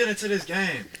y'all. Let's get into this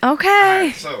game. Okay.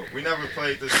 Alright, so we never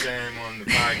played this game on the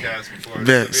podcast before.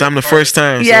 Bet. So I'm the first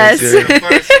time. so Yes.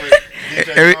 it's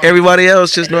good. Everybody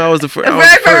else just know I was the first. I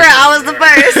was the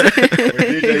first. With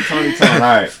DJ Tony Tone.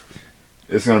 Alright.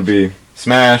 It's gonna be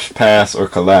smash, pass, or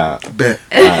collab. Bet.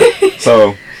 Alright.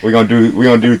 So we're gonna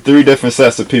do 3 different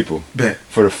sets of people. Bet.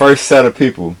 For the first set of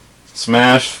people,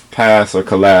 smash, pass, or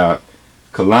collab.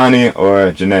 Kalani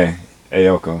or Janae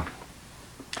Ayoko.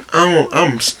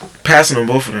 I'm passing on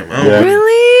both of them. I don't, Yeah.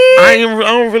 Really? I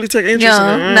don't really take interest in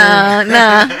them.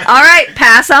 No. All right,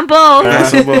 pass on both.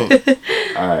 Pass on both.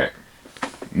 Alright.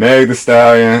 Meg Thee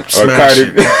Stallion or Smash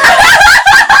Cardi it.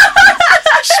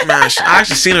 Smash. I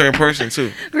actually seen her in person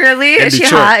too. Really? In Is she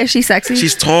Detroit. hot? Is she sexy?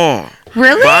 She's tall.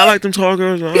 Really? But I like them tall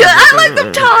girls. Yeah, I like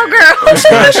them tall girls.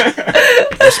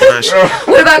 I'm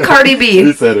smashing. What about Cardi He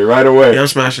B? said it right away. Yeah, I'm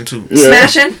smashing too. Yeah.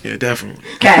 Smashing? Yeah, definitely.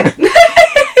 Okay.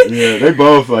 Yeah, they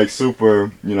both like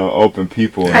super, open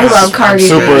people. I love Cardi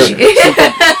Super, B.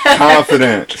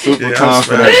 confident, super Yeah, I'm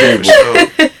confident smashing. people.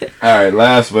 for sure. All right,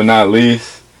 last but not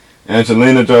least,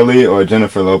 Angelina Jolie or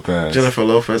Jennifer Lopez. Jennifer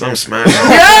Lopez, I'm smashing.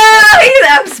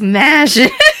 I'm smashing.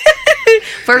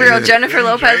 For real, Jennifer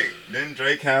Lopez. Didn't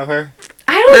Drake have her?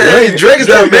 I don't know. Drake is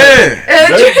that man.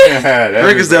 Drake had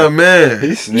Drake is that man.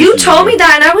 He's sneaky, You told me man.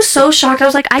 that, and I was so shocked. I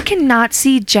was like, I cannot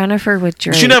see Jennifer with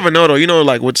Drake. But you never know though. You know,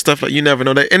 like with stuff like you never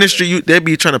know. The industry, they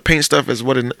be trying to paint stuff as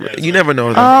what it, you never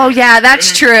know. Though. Oh yeah,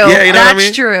 that's true. Yeah, you know what I that's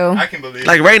mean? true. I can believe.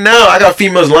 Like right now, I got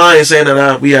females lying saying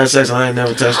that we had sex and I ain't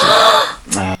never touched her.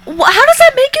 Well, how does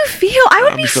that make you feel? I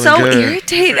would I'd be be so feeling good.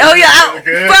 irritated. Oh yeah, Feeling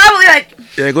good? probably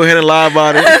like Yeah, go ahead and lie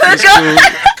about it. It's Go cool.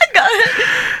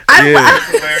 I Yeah.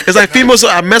 It's like females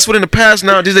I messed with in the past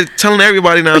now. They're telling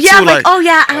everybody now Yeah, too. like, oh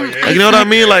yeah, like, you know what I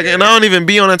mean? Like, and I don't even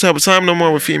be on that type of time no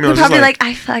more with females. You're probably It's like,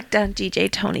 I fucked on DJ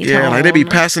Tony. yeah, Tone. like they be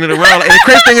passing it around. Like, and the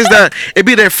crazy thing is that it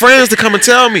be their friends to come and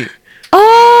tell me.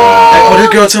 Oh, Like,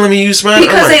 this girl telling me you smash.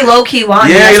 Because they low key want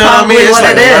you. Yeah, That's you know what I mean?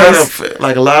 It's probably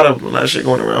like a lot of shit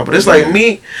going around. But it's like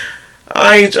me,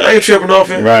 I ain't tripping off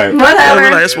it. Right.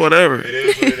 whatever. Like, it's whatever. It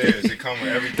is what it is. It come with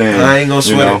everything. I ain't gonna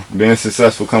sweat it. Being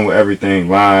successful come with everything.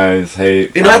 Lies,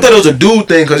 hate. You know, I thought it was a dude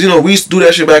thing because, you know, we used to do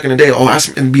that shit back in the day. Oh,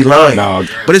 and be lying. No.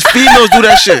 But it's females do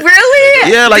that shit.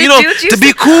 Really? Yeah, like, The you know, dudes to used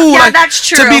be cool. Yeah, like, that's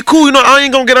true. To be cool, you know, I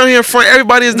ain't gonna get out here in front.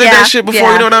 Everybody has did Yeah, that shit before,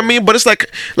 yeah. you know what I mean? But it's like,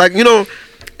 you know,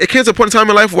 it came to a point in time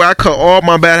in life where I cut all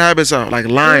my bad habits out. Like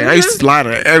lying. I used to lie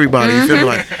to everybody, you feel me?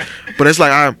 Like, but it's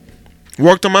like I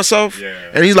worked on myself. Yeah.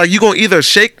 And he's like, you gonna either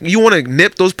you want to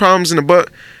nip those problems in the butt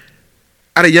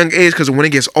at a young age, because when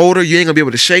it gets older, you ain't gonna be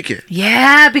able to shake it.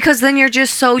 Yeah, because then you're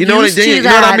just so You know what I used to mean? You know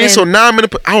that. what I mean? and- So now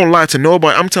I don't lie to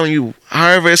nobody. I'm telling you,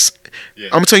 however it's,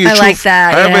 I'm telling you the I truth. like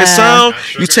that, However yeah. it sound,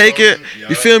 you take it.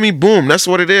 You feel me? Boom. That's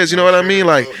what it is. You know what I mean?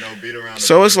 Like,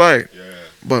 so it's like,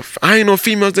 but I ain't know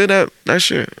females did that. That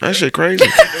shit crazy.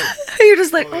 You're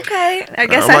just like, okay, I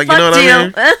guess I'm I like, you know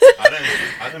fucked what I you. mean?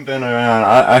 I done been around.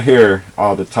 I hear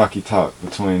all the talky talk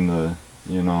between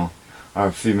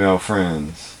our female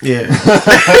friends. Yeah.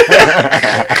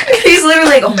 He's literally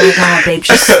like, oh my god, babe,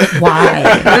 just why?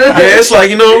 Yeah, it's like,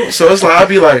 you know, so it's like, I'll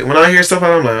be like, when I hear stuff,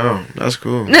 I'm like, oh, that's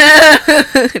cool.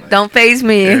 Don't phase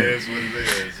me. It is what it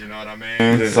is. You know what I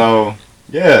mean? So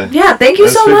yeah. Yeah, thank you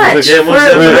Let's so see- much Yeah, for most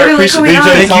definitely. literally Appreciate coming DJ on.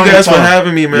 Thank you Tony guys for Tone.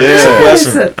 having me, man. Yeah. It's a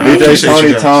blessing. Yes, I thank you. DJ appreciate Tony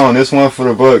you guys. Tone, this one for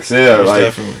the books. Yeah, Most like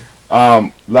definitely.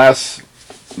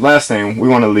 last thing, we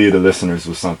want to leave the listeners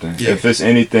with something. Yeah. If it's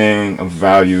anything of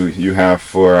value you have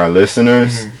for our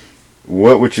listeners,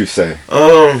 what would you say?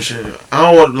 Shit.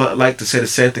 I don't want like to say the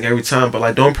same thing every time, but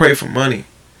like, don't pray for money.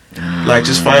 Like,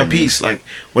 just find peace. Like,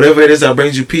 whatever it is that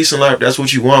brings you peace in life, that's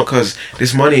what you want. Cause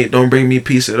this money don't bring me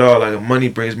peace at all. Like, money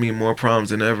brings me more problems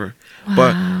than ever.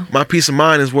 But my peace of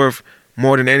mind is worth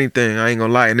more than anything. I ain't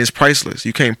gonna lie, and it's priceless.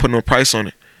 You can't put no price on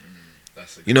it.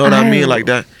 You know what I mean? Like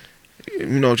that. You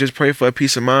know, just pray for a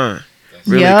peace of mind.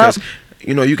 Really, Yup. because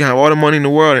you know you can have all the money in the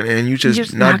world and you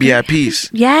just not be at peace.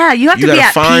 Yeah, you have You to be gotta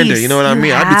at find peace. it. You know what I You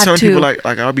mean? I be have telling to. people like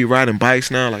I'll be riding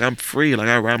bikes now. Like, I'm free. Like,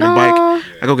 I ride my bike.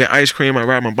 I go get ice cream. I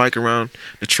ride my bike around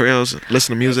the trails,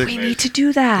 listen to music. We You need to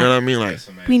do that. know what I mean? Like,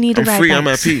 We need to I'm ride free. bikes. I'm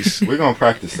at peace. We're gonna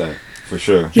practice that for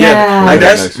sure. Yeah. Like,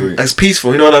 Next that's week.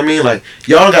 peaceful. You know what I mean? Like,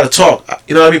 y'all gotta talk.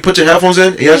 You know what I mean? Put your headphones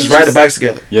in and y'all just ride the bikes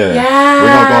together. Yeah. Yeah. We're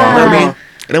gonna go You on. know what I mean?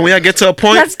 And then when y'all get to a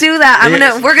point, Let's do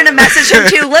that. We're gonna message him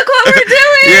too. Look what we're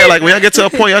doing. yeah, like when y'all get to a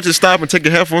point, y'all just stop and take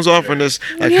your headphones off and just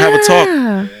like have a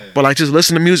talk. But like, just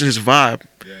listen to music, just vibe.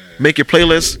 Make your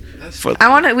playlist.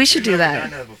 We should do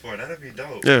that. That'd be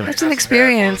dope. Yeah. That's an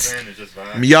experience.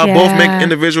 Y'all Yeah. both make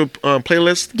individual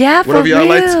playlists. Yeah, for whatever y'all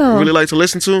real. really like to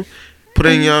listen to. Put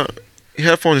it in your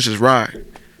headphones and just ride.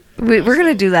 We're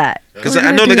gonna do that. Because We're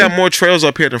I know gonna they do got more trails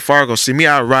up here than Fargo. See me,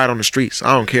 I ride on the streets.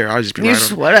 I don't care. I just be You riding.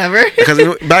 just whatever. Because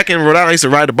back in Rhode Island, I used to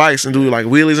ride the bikes and do like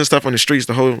wheelies and stuff on the streets,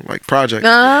 the whole like project.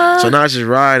 So now I just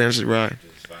ride and just ride.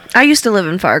 I used to live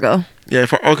in Fargo. Yeah.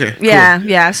 Okay. Cool.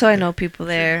 Yeah. So I know people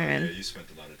there, and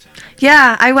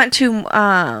yeah, I went to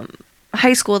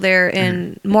high school there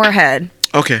in Moorhead.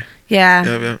 Okay. Yeah,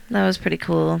 Yeah. that was pretty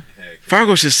cool.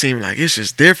 Fargo just seemed like it's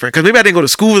just different. Because maybe I didn't go to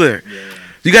school there.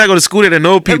 You gotta go to school there to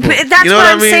know people. But that's you know what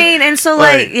I'm I mean? saying. And so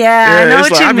I know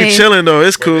it's what like, you I mean. be chilling though.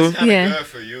 It's cool. Yeah.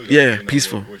 Yeah,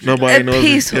 peaceful. Nobody knows.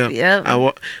 Peaceful. Me. Yeah.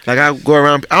 I go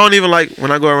around. I don't even like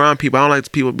when I go around people. I don't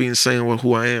like people being saying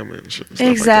who I am and shit. And stuff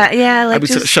Exactly. Like that. Yeah. I Like be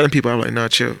just shutting people. I'm like, nah,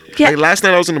 chill. Yeah. Like last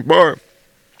night I was in the bar.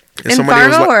 And in somebody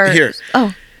Fargo was like, or here.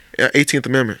 Oh, 18th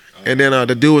Amendment. And then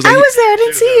the dude was like, I was there. I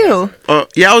didn't see you.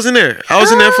 yeah, I was in there. I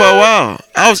was in there for a while.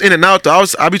 I was in and out though.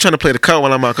 I be trying to play the cut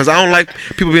when I'm out because I don't like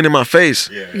people being in my face.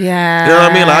 Yeah. You know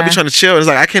what I mean? Like I be trying to chill. It's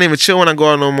like I can't even chill when I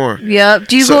go out no more. Yep.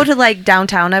 Do you So- go to like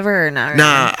downtown ever or not?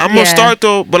 Nah, I'm gonna start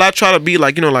though, but I try to be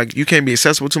like, like you can't be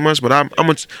accessible too much, but I'm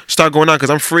gonna start going out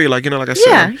because I'm free, like like I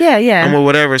said. Yeah. I'm with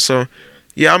whatever. So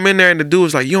yeah, I'm in there and the dude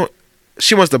was like,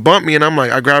 she wants to bump me, and I'm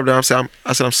like, I grabbed her. I said,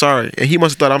 I'm sorry, and he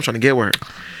must have thought I'm trying to get with her.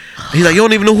 He's like, you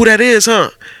don't even know who that is, huh?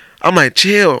 I'm like,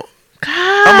 chill.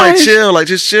 I'm like, chill, like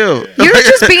just chill. You're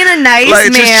just being a nice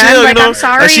like, man. just chill, like, you know? I'm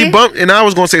sorry. Like she bumped, and I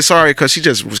was gonna say sorry because she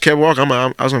just kept walking.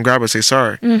 I was gonna grab her and say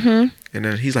sorry. Mm-hmm. And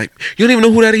then he's like, you don't even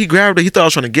know who that is. He grabbed her. He thought I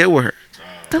was trying to get with her.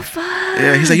 The fuck?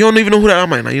 Yeah, he's like, you don't even know who that is. I'm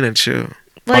like, nah, you didn't chill.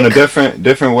 On a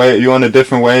different way, you on a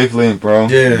different wavelength, bro.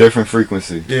 Yeah. Different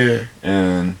frequency. Yeah.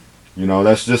 And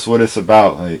that's just what it's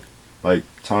about. Like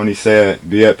Tony said,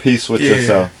 be at peace with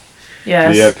yourself.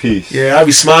 Yes. Be at peace. Yeah, I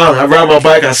be smiling. I ride my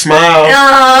bike, I smile.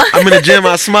 I'm in the gym,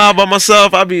 I smile by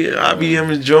myself. I be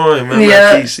enjoying, man. I'm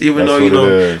at peace. Even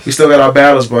though, we still got our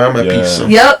battles, but I'm at peace. So.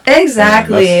 Yep,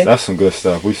 exactly. Yeah, that's some good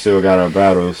stuff. We still got our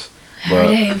battles, but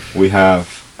we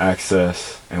have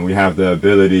access and we have the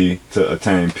ability to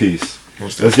attain peace.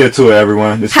 Let's get to it,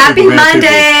 everyone. Happy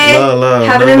Monday. Love.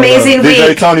 Have an amazing week.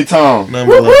 DJ Tony Tone.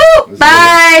 Woo-hoo.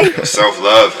 Bye.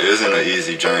 Self-love isn't an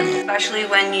easy journey. Especially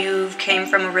when you came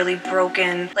from a really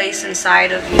broken place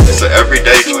inside of you. It's an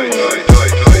everyday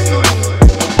joy.